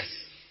 Yes.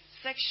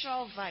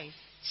 Sexual vice.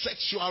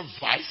 Sexual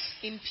vice.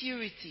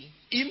 Impurity.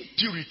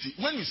 Impurity.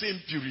 When you say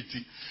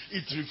impurity,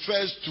 it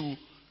refers to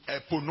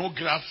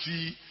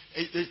pornography.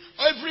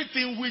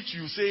 Everything which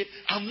you say,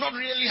 I'm not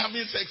really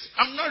having sex.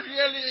 I'm not.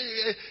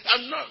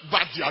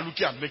 But you are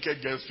looking at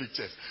naked girls'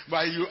 pictures.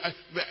 But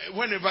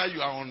whenever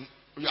you are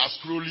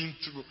scrolling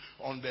through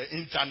on the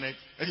internet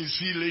and you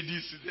see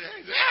ladies,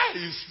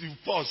 you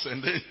pause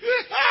and then,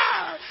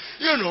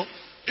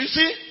 you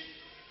see,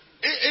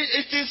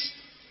 it is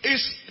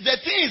the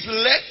thing is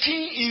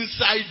lurking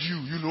inside you,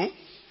 you know.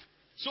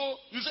 So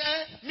you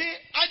say, me,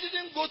 I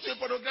didn't go to a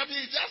pornography,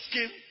 it just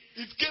came.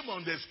 It came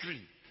on the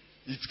screen.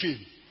 It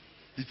came.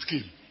 It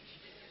came.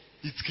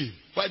 It came.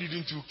 Why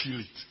didn't you kill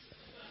it?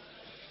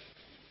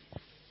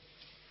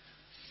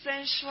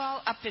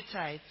 Sensual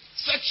appetite.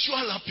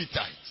 Sexual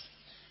appetite.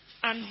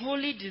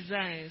 Unholy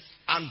desires.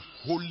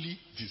 Unholy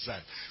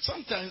desire.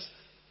 Sometimes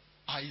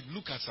I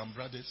look at some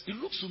brothers, it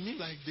looks to me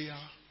like they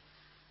are,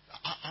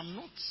 I'm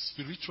not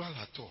spiritual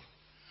at all.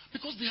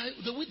 Because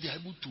the way they are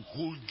able to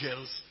hold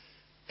girls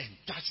and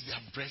touch their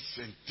breasts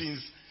and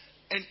things,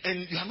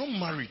 and you are not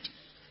married,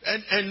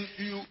 and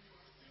you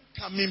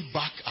coming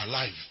back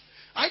alive.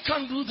 I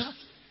can't do that.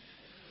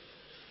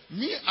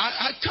 Me,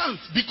 I can't.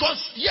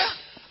 Because,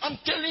 I'm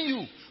telling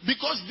you,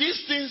 because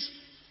these things,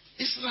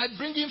 it's like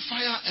bringing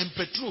fire and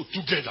petrol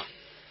together.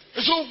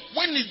 And so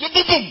when it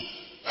boom, boom,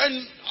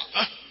 and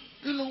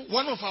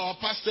one of our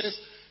pastors,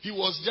 he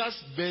was just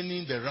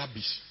burning the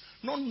rubbish,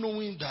 not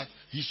knowing that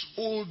his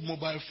old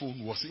mobile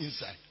phone was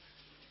inside.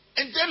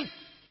 And then,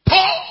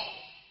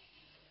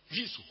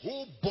 his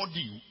whole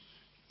body,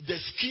 the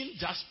skin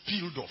just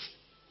peeled off.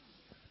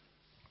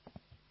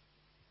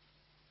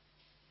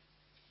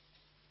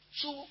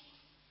 So,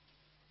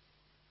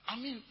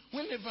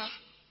 whenever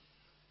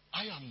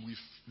I am with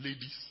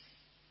ladies,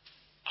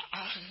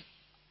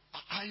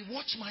 I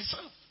watch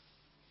myself.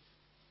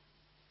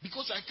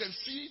 Because I can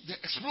see the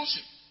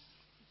explosion.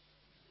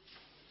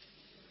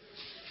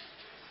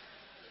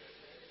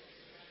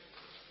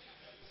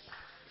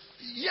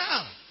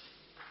 Yeah.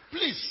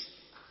 Please,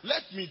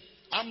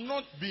 I'm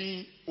not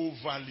being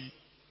overly,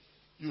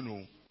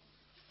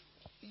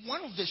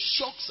 One of the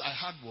shocks I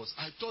had was,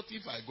 I thought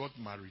if I got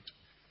married,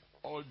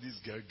 all these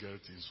girl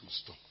things would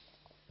stop.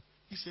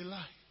 It's a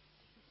lie.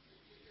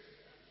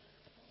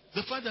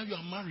 The fact that you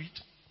are married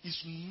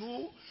is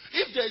no...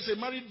 If there is a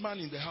married man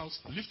in the house,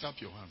 lift up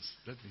your hands.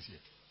 Let me hear.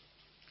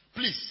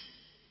 Please,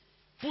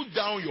 put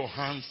down your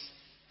hands.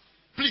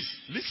 Please,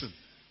 listen.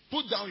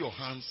 Put down your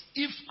hands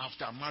if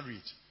after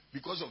marriage,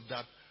 because of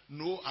that,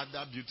 no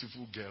other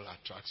beautiful girl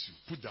attracts you.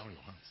 Put down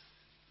your hands.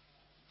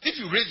 If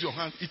you raise your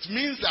hand, it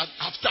means that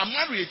after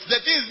marriage, the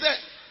thing is there.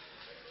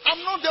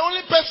 I'm not the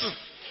only person.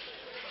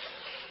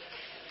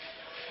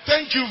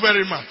 Thank you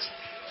very much.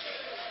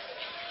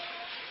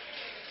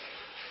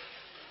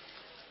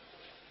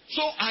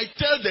 So I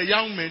tell the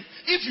young men,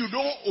 if you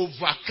don't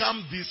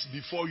overcome this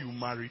before you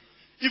marry,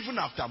 even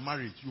after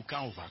marriage, you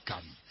can't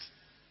overcome it.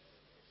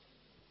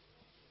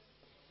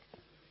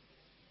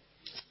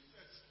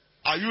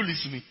 Are you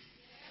listening?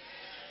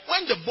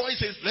 When the boy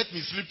says, let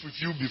me sleep with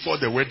you before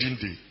the wedding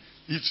day,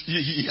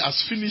 he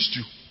has finished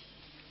you.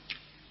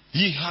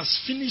 He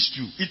has finished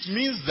you. It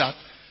means that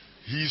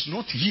he is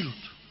not healed.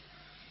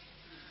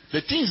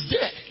 The thing is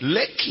there,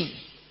 lacking.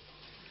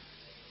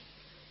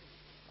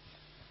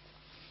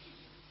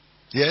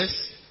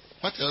 Yes?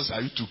 What else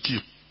are you to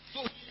keep?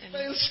 So he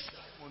depends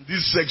on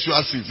these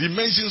sexual sins. He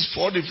mentions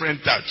 4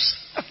 different types.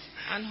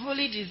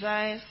 Unholy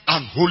desires.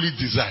 Unholy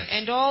desires.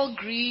 And all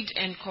greed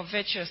and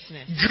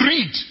covetousness.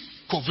 Greed.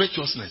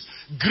 Covetousness.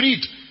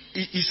 Greed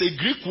is a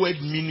Greek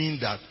word meaning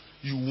that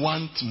you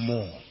want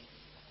more.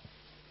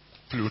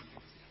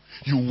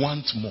 You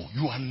want more.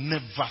 You are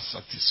never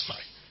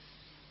satisfied.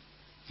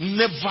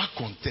 Never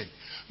content.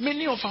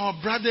 Many of our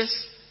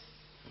brothers,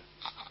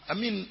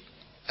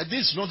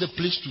 this is not the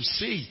place to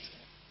say it.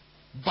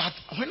 But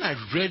when I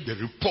read the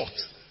report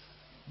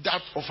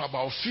that of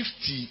about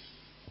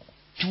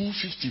 52,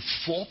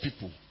 54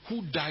 people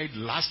who died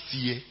last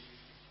year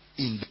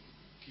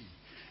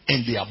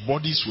and their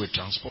bodies were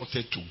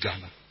transported to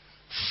Ghana,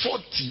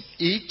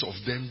 48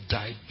 of them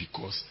died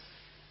because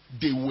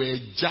they were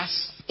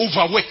just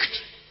overworked.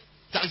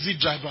 Taxi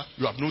driver,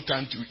 you have no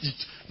time to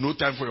eat, no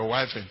time for your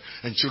wife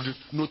and children,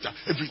 no time.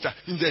 Every time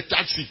in the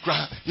taxi,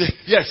 cry,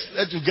 yes,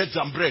 let you get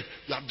some bread.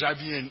 You are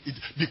driving and eat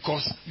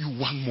because you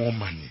want more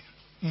money.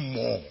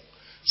 More.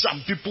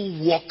 Some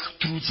people walk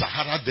through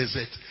Sahara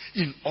Desert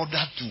in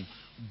order to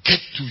get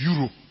to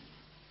Europe.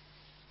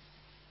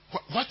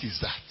 What is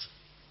that?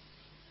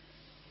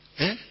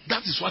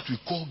 That is what we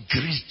call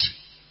greed,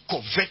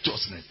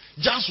 covetousness,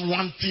 just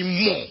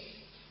wanting more.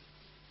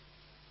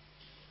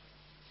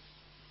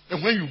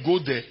 And when you go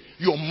there,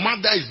 your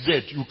mother is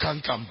dead, you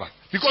can't come back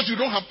because you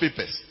don't have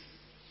papers.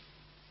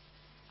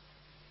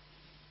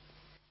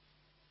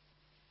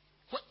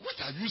 What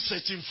are you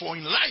searching for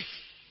in life?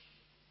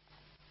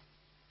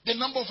 The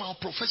number of our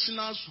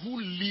professionals who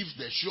leave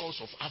the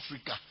shores of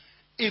Africa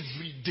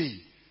every day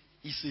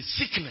is a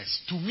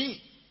sickness to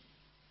me.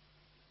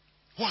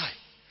 Why?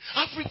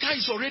 Africa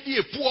is already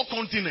a poor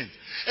continent,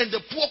 and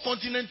the poor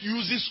continent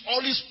uses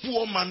all its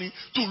poor money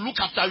to look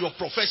after your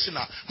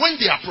professional. When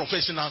they are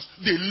professionals,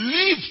 they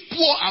leave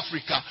poor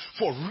Africa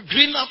for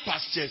greener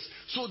pastures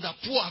so that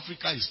poor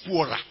Africa is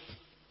poorer.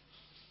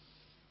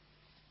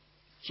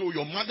 So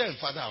your mother and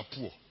father are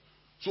poor.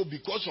 So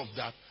because of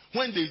that,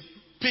 when they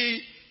pay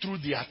through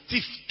their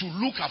teeth to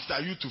look after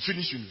you to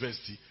finish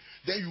university,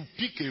 then you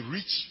pick a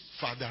rich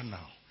father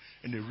now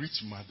and a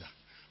rich mother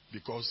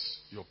because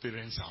your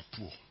parents are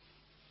poor.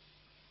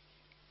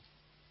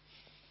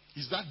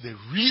 Is that the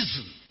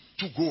reason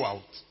to go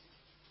out?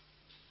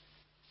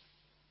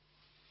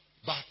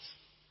 But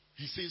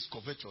he says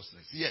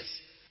covetousness. Yes.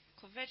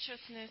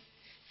 Covetousness,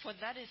 for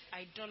that is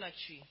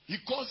idolatry. He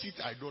calls it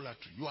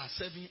idolatry. You are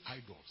serving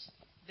idols.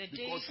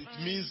 Because it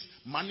find- means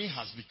money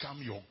has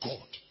become your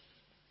God.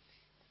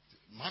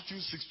 Matthew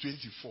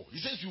 6:24. He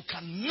says you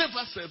can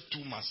never serve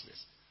two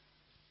masters.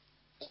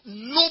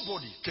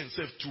 Nobody can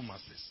serve two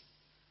masters.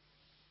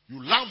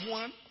 You love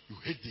one, you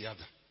hate the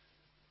other.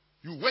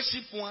 You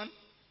worship one,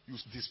 you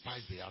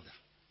despise the other.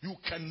 You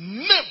can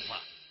never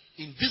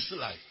in this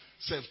life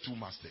serve two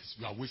masters.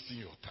 You are wasting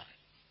your time.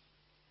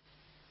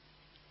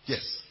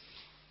 Yes.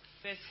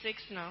 Verse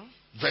 6 now.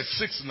 Verse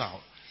 6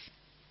 now.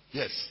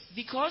 Yes.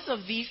 Because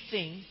of these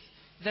things,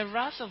 the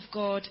wrath of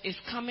God is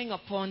coming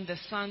upon the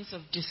sons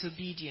of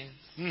disobedience.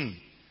 Do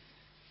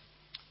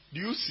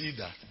you see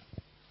that?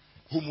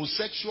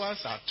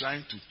 Homosexuals are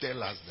trying to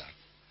tell us that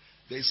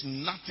there is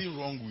nothing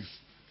wrong with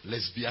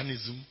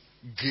lesbianism,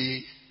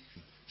 gay,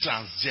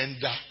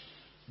 transgender,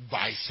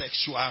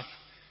 bisexual,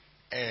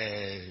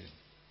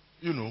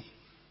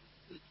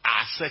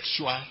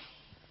 asexual,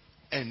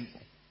 and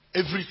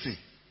everything.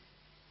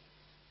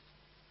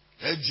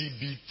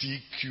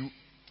 LGBTQ,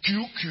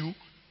 QQ,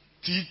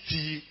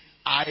 TTIA+.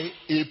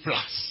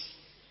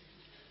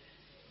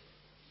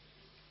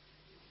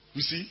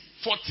 You see,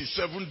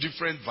 47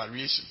 different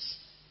variations.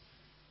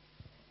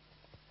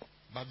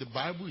 But the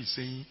Bible is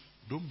saying,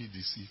 don't be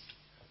deceived.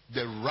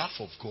 The wrath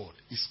of God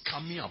is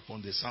coming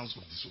upon the sons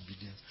of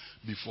disobedience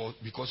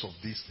because of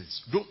these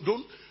things.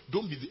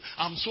 Don't be.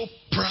 I'm so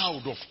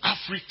proud of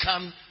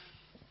African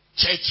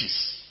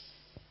churches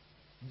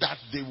that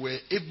they were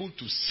able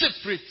to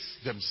separate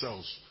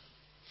themselves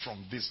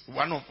from this.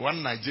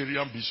 One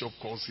Nigerian bishop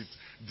calls it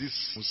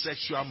this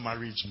homosexual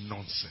marriage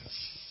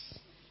nonsense.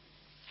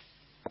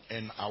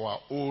 And our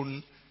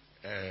own,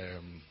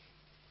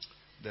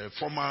 the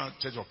former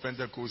Church of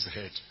Pentecost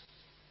head,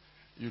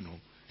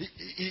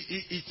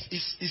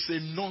 it's a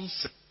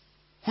nonsense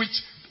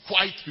which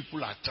white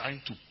people are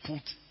trying to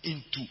put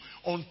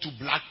onto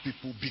black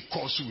people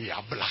because we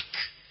are black.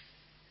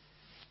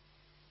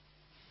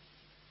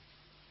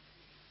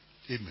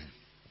 Amen.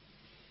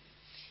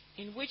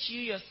 In which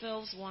you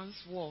yourselves once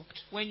walked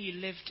when you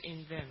lived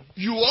in them.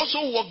 You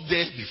also walked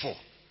there before.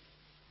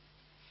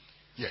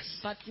 Yes.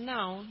 But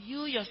now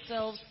you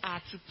yourselves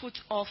are to put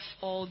off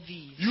all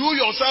these. You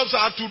yourselves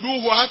are to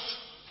do what?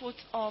 Put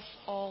off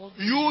all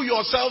these. You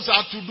yourselves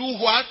are to do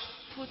what?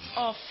 Put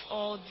off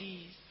all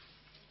these.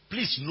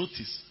 Please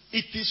notice,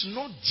 it is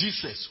not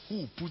Jesus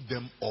who put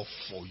them off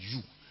for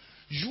you.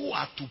 You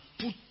are to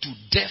put to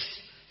death.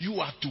 You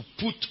are to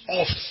put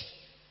off.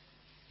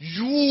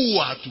 You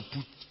are to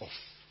put off.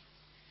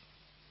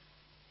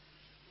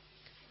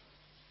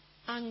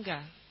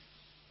 Anger,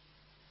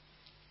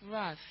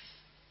 wrath,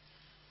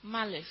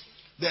 malice.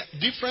 The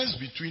difference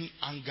between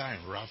anger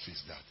and wrath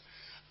is that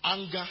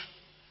anger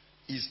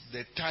is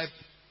the type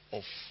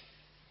of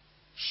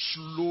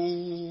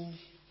slow,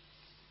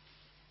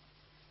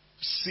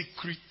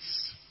 secret,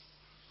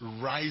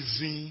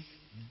 rising,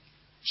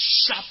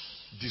 sharp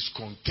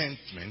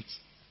discontentment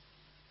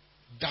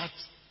that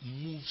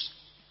moves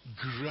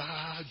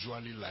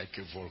gradually like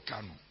a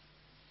volcano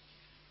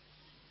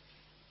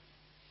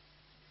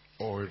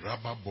or a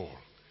rubber ball.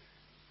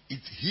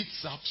 It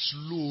heats up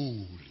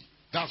slowly.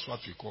 That's what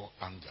we call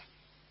anger.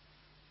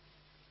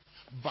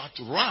 But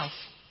wrath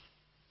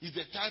is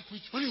the type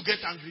which, when you get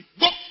angry,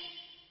 go!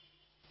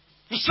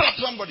 You slap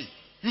somebody.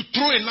 You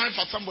throw a knife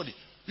at somebody.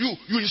 You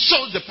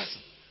insult the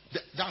person.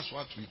 That's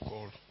what we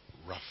call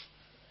wrath.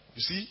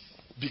 You see?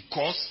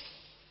 Because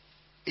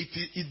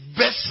it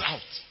bursts out.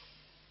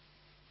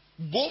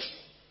 Both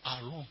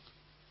are wrong.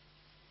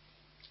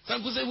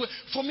 Some people say, well,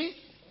 for me,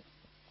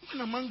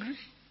 when I'm angry,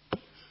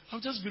 I'll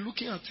just be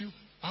looking at you.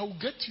 I will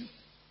get you.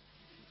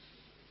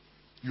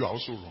 You are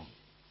also wrong.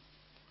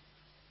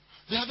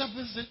 The other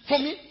person said, for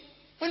me,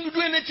 when you do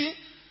anything,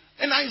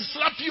 and I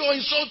slap you or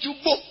insult you,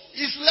 both,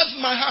 it's left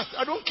my heart.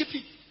 I don't keep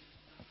it.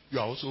 You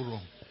are also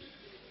wrong.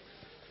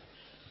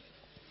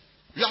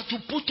 You have to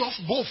put off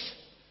both.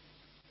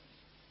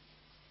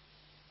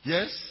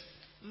 Yes?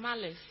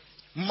 Malice.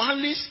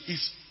 Malice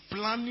is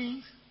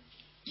planning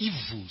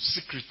evil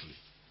secretly.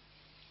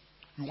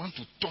 You want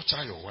to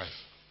torture your wife.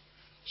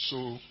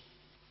 So,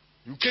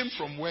 you came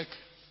from work,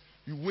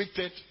 you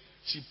waited,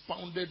 she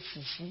pounded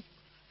fufu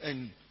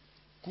and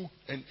cooked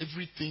and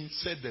everything,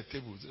 set the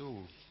table. Say,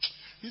 oh,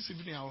 this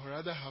evening I would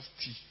rather have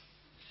tea.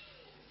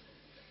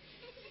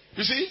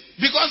 You see?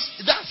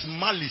 Because that's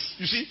malice.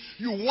 You see?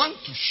 You want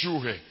to show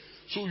her.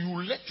 So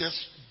you let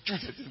us do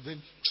that and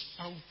then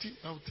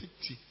I'll take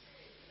tea.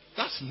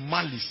 That's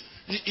malice.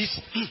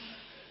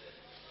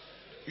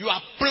 You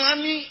are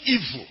planning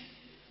evil.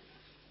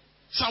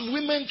 Some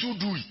women too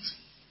do it.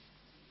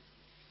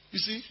 You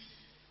see?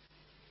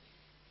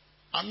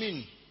 I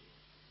mean,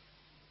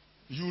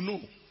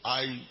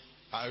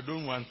 I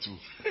don't want to.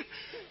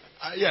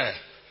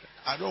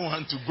 I don't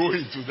want to go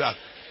into that.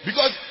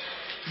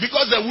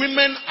 Because the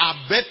women are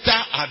better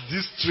at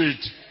this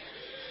trade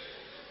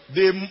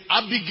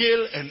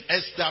Abigail and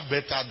Esther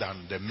better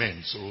than the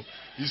men, so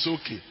it's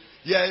okay.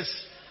 Yes.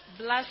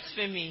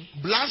 Blasphemy.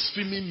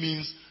 Blasphemy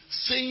means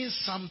saying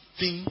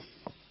something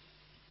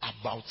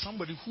about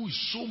somebody who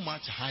is so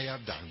much higher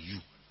than you.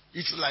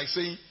 It's like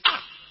saying,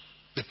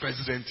 the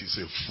president is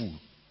a fool.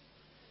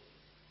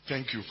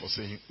 Thank you for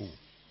saying,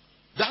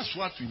 That's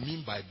what we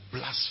mean by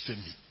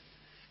blasphemy.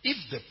 If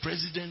the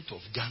president of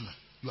Ghana,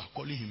 you are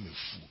calling him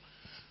a fool,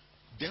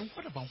 then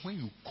what about when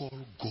you call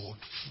God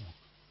fool?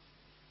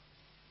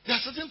 There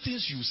are certain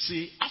things you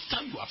say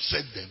after you have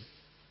said them,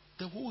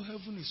 the whole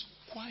heaven is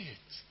quiet.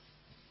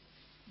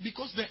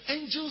 Because the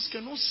angels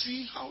cannot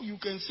see how you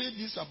can say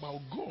this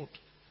about God.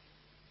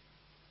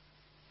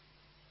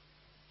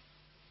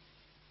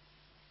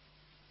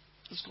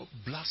 It's called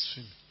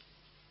blasphemy.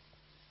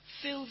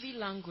 Filthy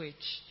language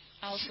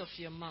out of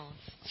your mouth.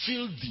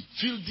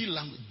 Filthy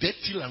language,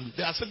 dirty language.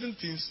 There are certain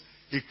things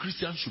a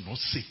Christian should not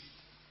say.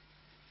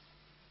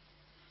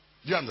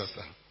 Do you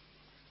understand?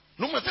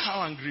 No matter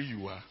how angry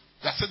you are,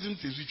 there are certain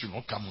things which will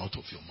not come out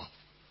of your mouth.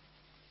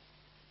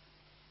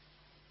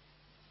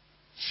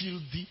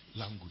 Filthy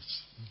language,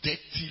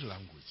 dirty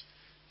language.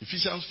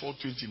 Ephesians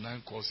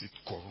 4:29 calls it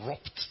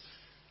corrupt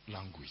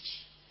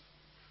language.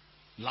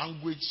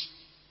 Language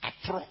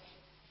apro.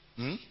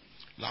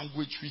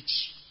 Language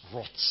which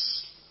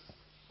rots.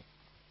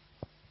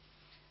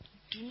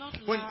 Do not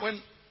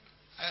when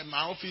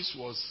my office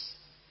was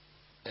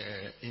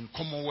in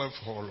Commonwealth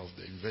Hall of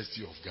the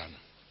University of Ghana,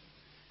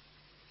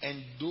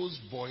 and those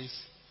boys,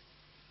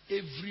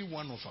 every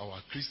one of our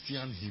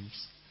Christian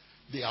hymns,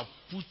 they have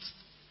put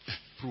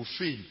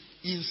profane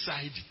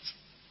inside it.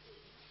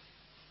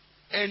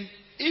 And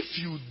if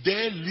you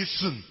dare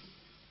listen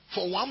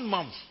for 1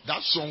 month,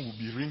 that song will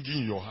be ringing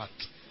in your heart.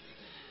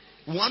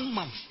 1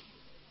 month.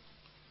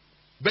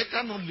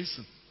 Better not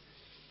listen.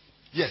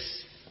 Yes.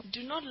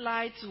 Do not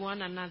lie to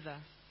one another,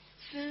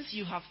 since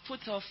you have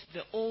put off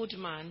the old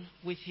man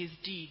with his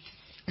deeds.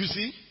 You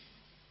see,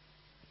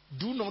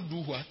 do not do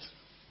what?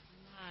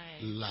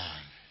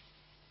 Lie.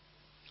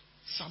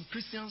 Some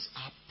Christians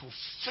are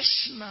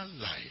professional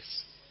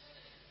liars.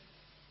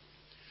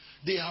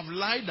 They have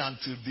lied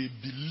until they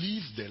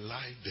believe the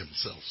lie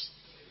themselves.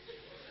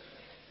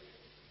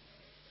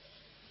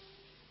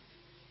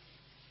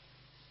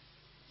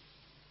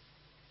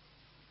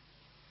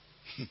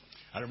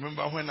 I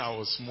remember when I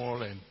was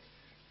small and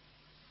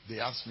they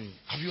asked me,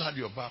 have you had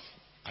your bath?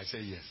 I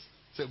said yes.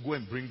 They said, go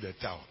and bring the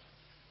towel.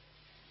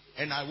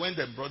 And I went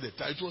and brought the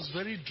towel. It was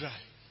very dry.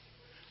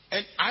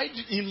 And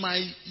in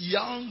my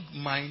young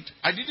mind,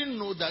 I didn't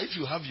know that if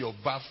you have your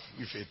bath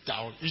with a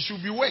towel, it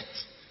should be wet.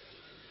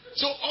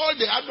 So all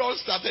the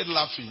adults started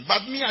laughing.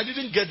 But me, I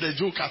didn't get the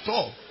joke at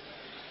all.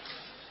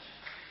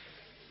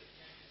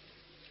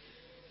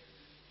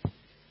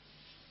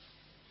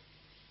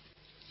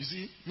 You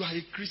see, you are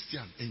a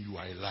Christian and you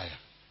are a liar.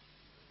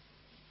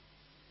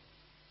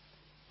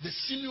 The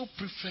senior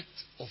prefect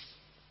of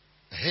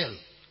hell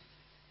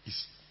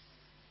is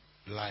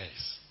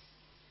liars.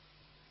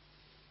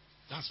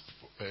 That's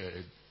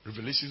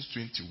Revelation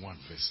 21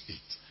 verse 8.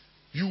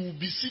 You will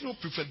be senior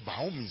prefect by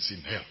all means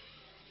in hell.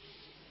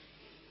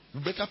 You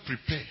better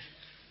prepare.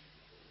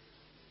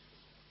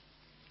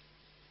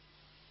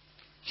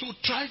 So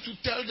try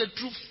to tell the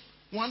truth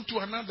one to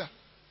another.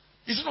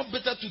 Is it not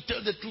better to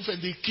tell the truth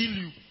and they kill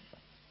you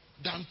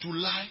than to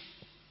lie?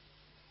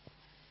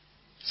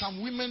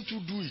 Some women too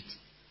do it.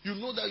 You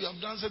know that you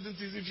have done certain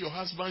things. If your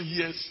husband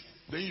hears,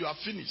 then you are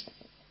finished.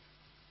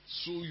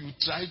 So you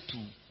try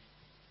to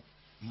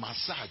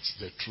massage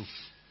the truth.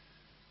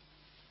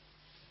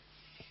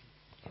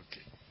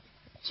 Okay.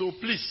 So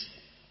please.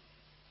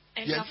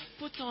 And have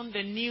put on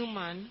the new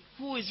man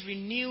who is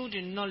renewed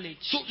in knowledge.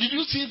 So did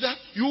you see that?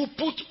 You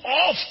put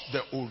off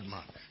the old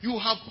man. You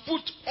have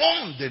put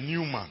on the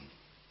new man.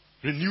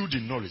 Renewed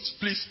in knowledge.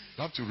 Please,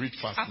 you have to read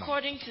fast now.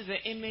 According to the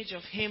image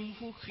of him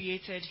who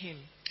created him.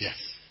 Yes.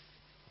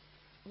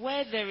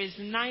 Where there is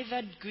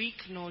neither Greek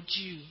nor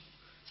Jew,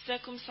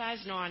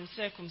 circumcised nor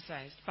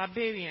uncircumcised,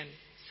 barbarian,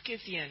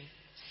 Scythian,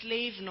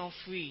 slave nor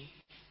free,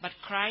 but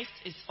Christ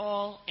is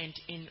all and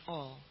in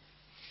all.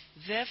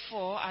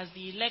 Therefore, as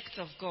the elect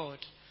of God,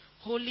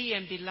 holy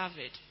and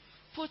beloved,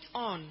 put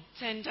on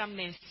tender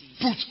mercies.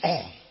 Put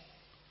on.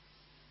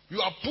 You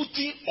are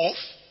putting off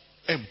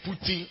and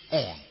putting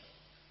on.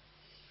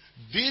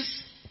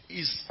 This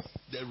is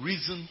the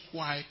reason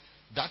why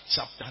that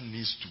chapter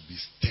needs to be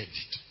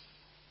studied.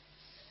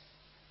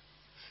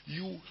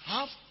 You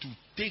have to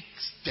take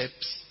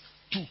steps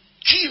to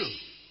kill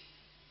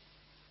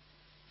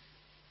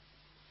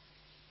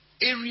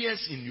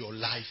areas in your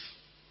life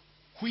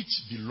which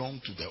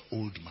belong to the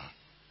old man.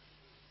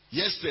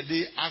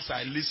 Yesterday, as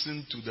I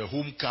listened to the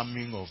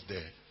homecoming of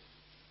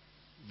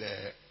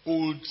the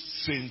old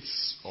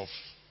saints of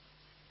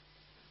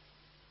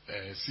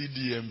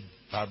CDM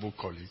Bible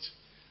College,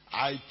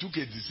 I took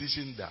a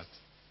decision that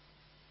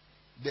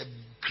the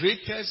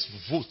greatest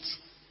vote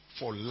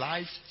for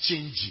life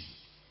changing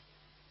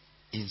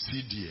in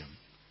CDM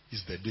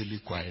is the daily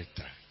quiet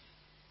time.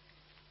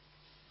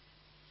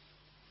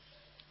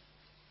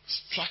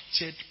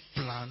 Structured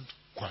planned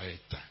quiet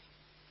time.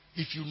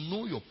 If you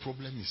know your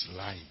problem is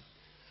lying,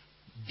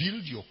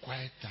 build your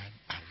quiet time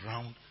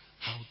around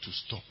how to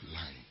stop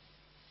lying.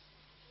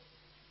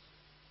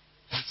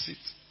 That's it.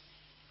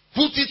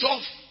 Put it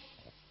off.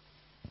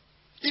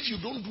 If you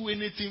don't do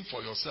anything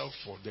for yourself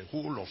for the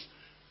whole of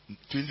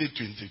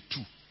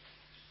 2022,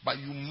 but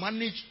you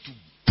manage to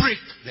break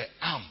the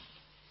arm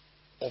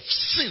of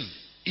sin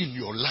in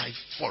your life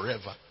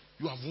forever,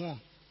 you have won.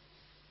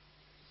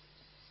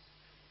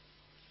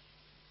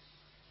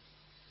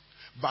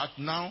 But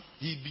now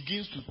he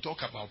begins to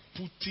talk about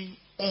putting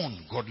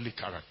on godly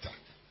character.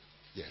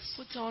 Yes.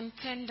 Put on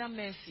tender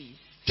mercies.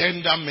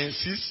 Tender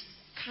mercies.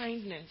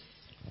 Kindness.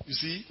 You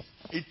see,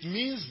 it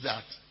means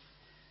that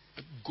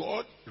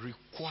God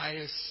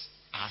requires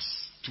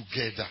us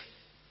together.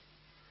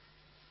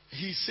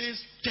 He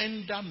says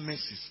tender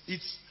mercies.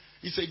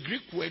 It's a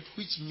Greek word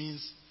which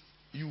means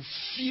you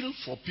feel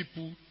for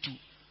people to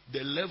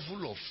the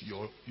level of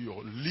your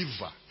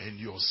liver and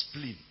your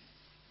spleen.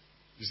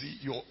 You see,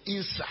 your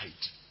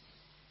inside.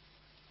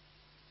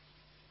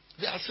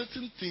 There are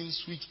certain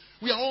things which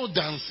we are all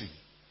dancing,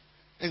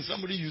 and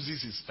somebody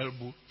uses his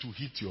elbow to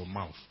hit your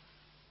mouth,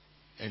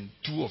 and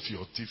 2 of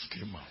your teeth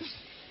came out.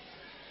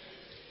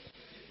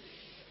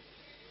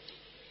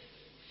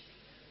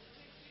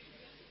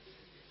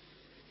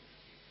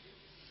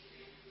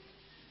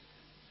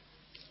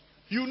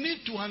 You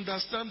need to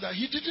understand that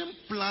he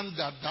didn't plan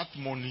that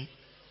morning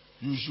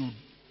you should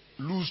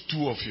lose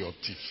 2 of your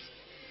teeth.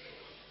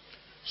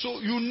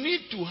 So you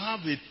need to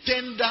have a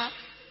tender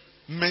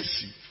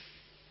mercy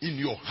in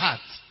your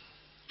heart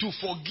to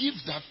forgive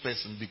that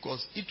person,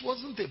 because it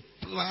wasn't a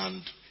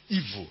planned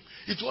evil.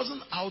 It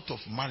wasn't out of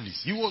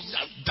malice. He was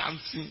just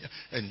dancing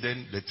and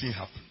then the thing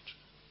happened.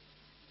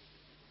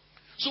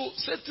 So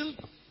certain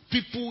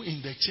people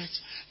in the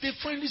church, they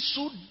find it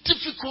so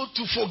difficult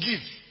to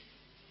forgive.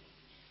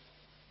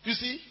 You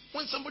see,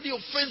 when somebody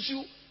offends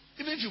you,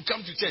 even if you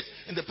come to church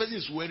and the person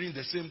is wearing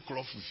the same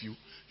cloth with you,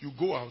 you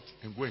go out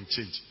and go and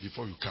change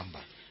before you come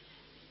back.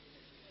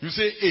 You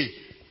say, hey,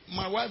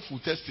 my wife will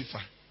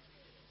testify.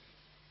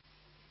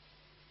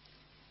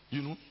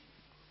 You know,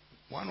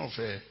 one of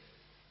her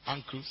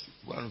uncles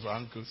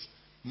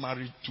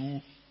married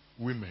 2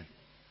 women.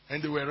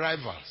 And they were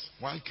rivals.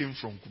 One came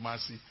from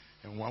Kumasi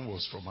and one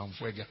was from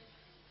Amfuega.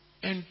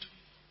 And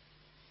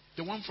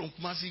the one from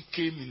Kumasi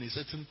came in a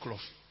certain cloth.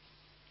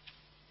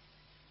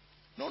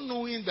 Not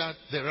knowing that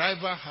the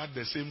rival had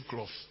the same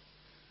cloth.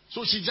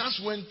 So she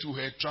just went to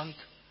her trunk,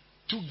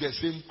 took the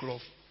same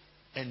cloth,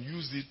 and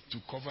used it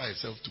to cover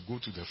herself to go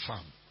to the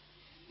farm.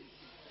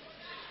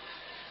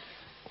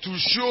 To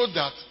show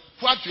that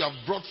what you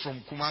have brought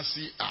from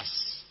Kumasi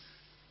as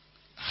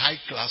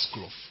high-class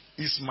cloth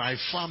is my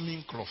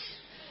farming cloth.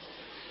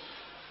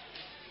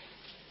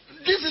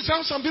 This is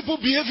how some people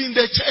behave in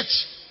the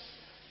church.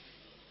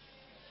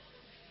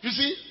 You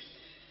see?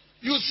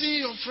 You see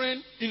your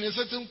friend in a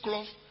certain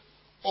cloth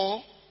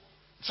or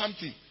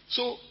something.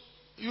 So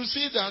you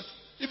see that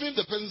even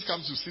the person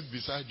comes to sit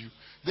beside you,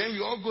 then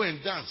you all go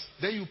and dance.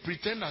 Then you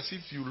pretend as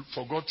if you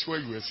forgot where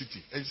you were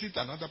sitting and sit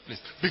another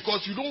place,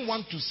 because you don't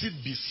want to sit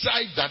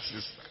beside that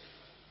sister.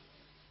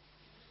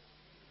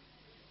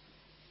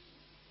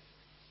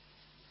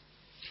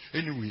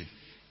 Anyway.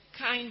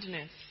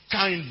 Kindness.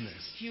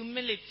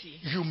 Humility.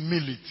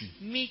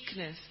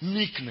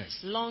 Meekness.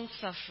 Long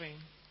suffering.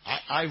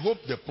 I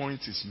hope the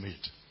point is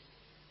made.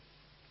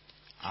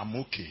 I'm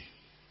okay.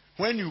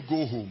 When you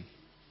go home,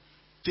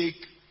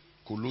 take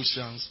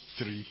Colossians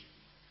 3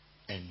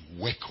 and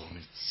work on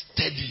it.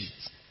 Study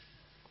it.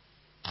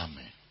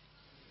 Amen.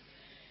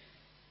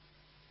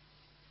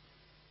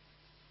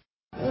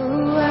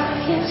 Oh,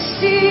 I can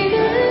see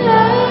the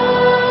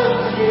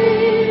love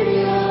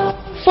in your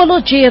Follow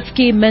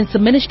JFK Mensa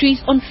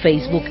Ministries on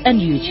Facebook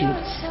and YouTube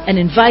and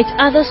invite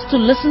others to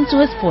listen to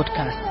his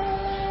podcast.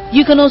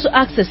 You can also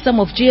access some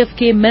of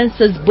JFK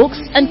Mensa's books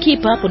and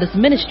keep up with his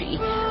ministry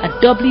at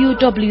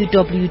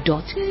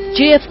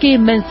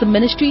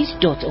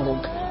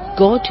www.jfkmensaministries.org.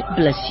 God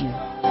bless you.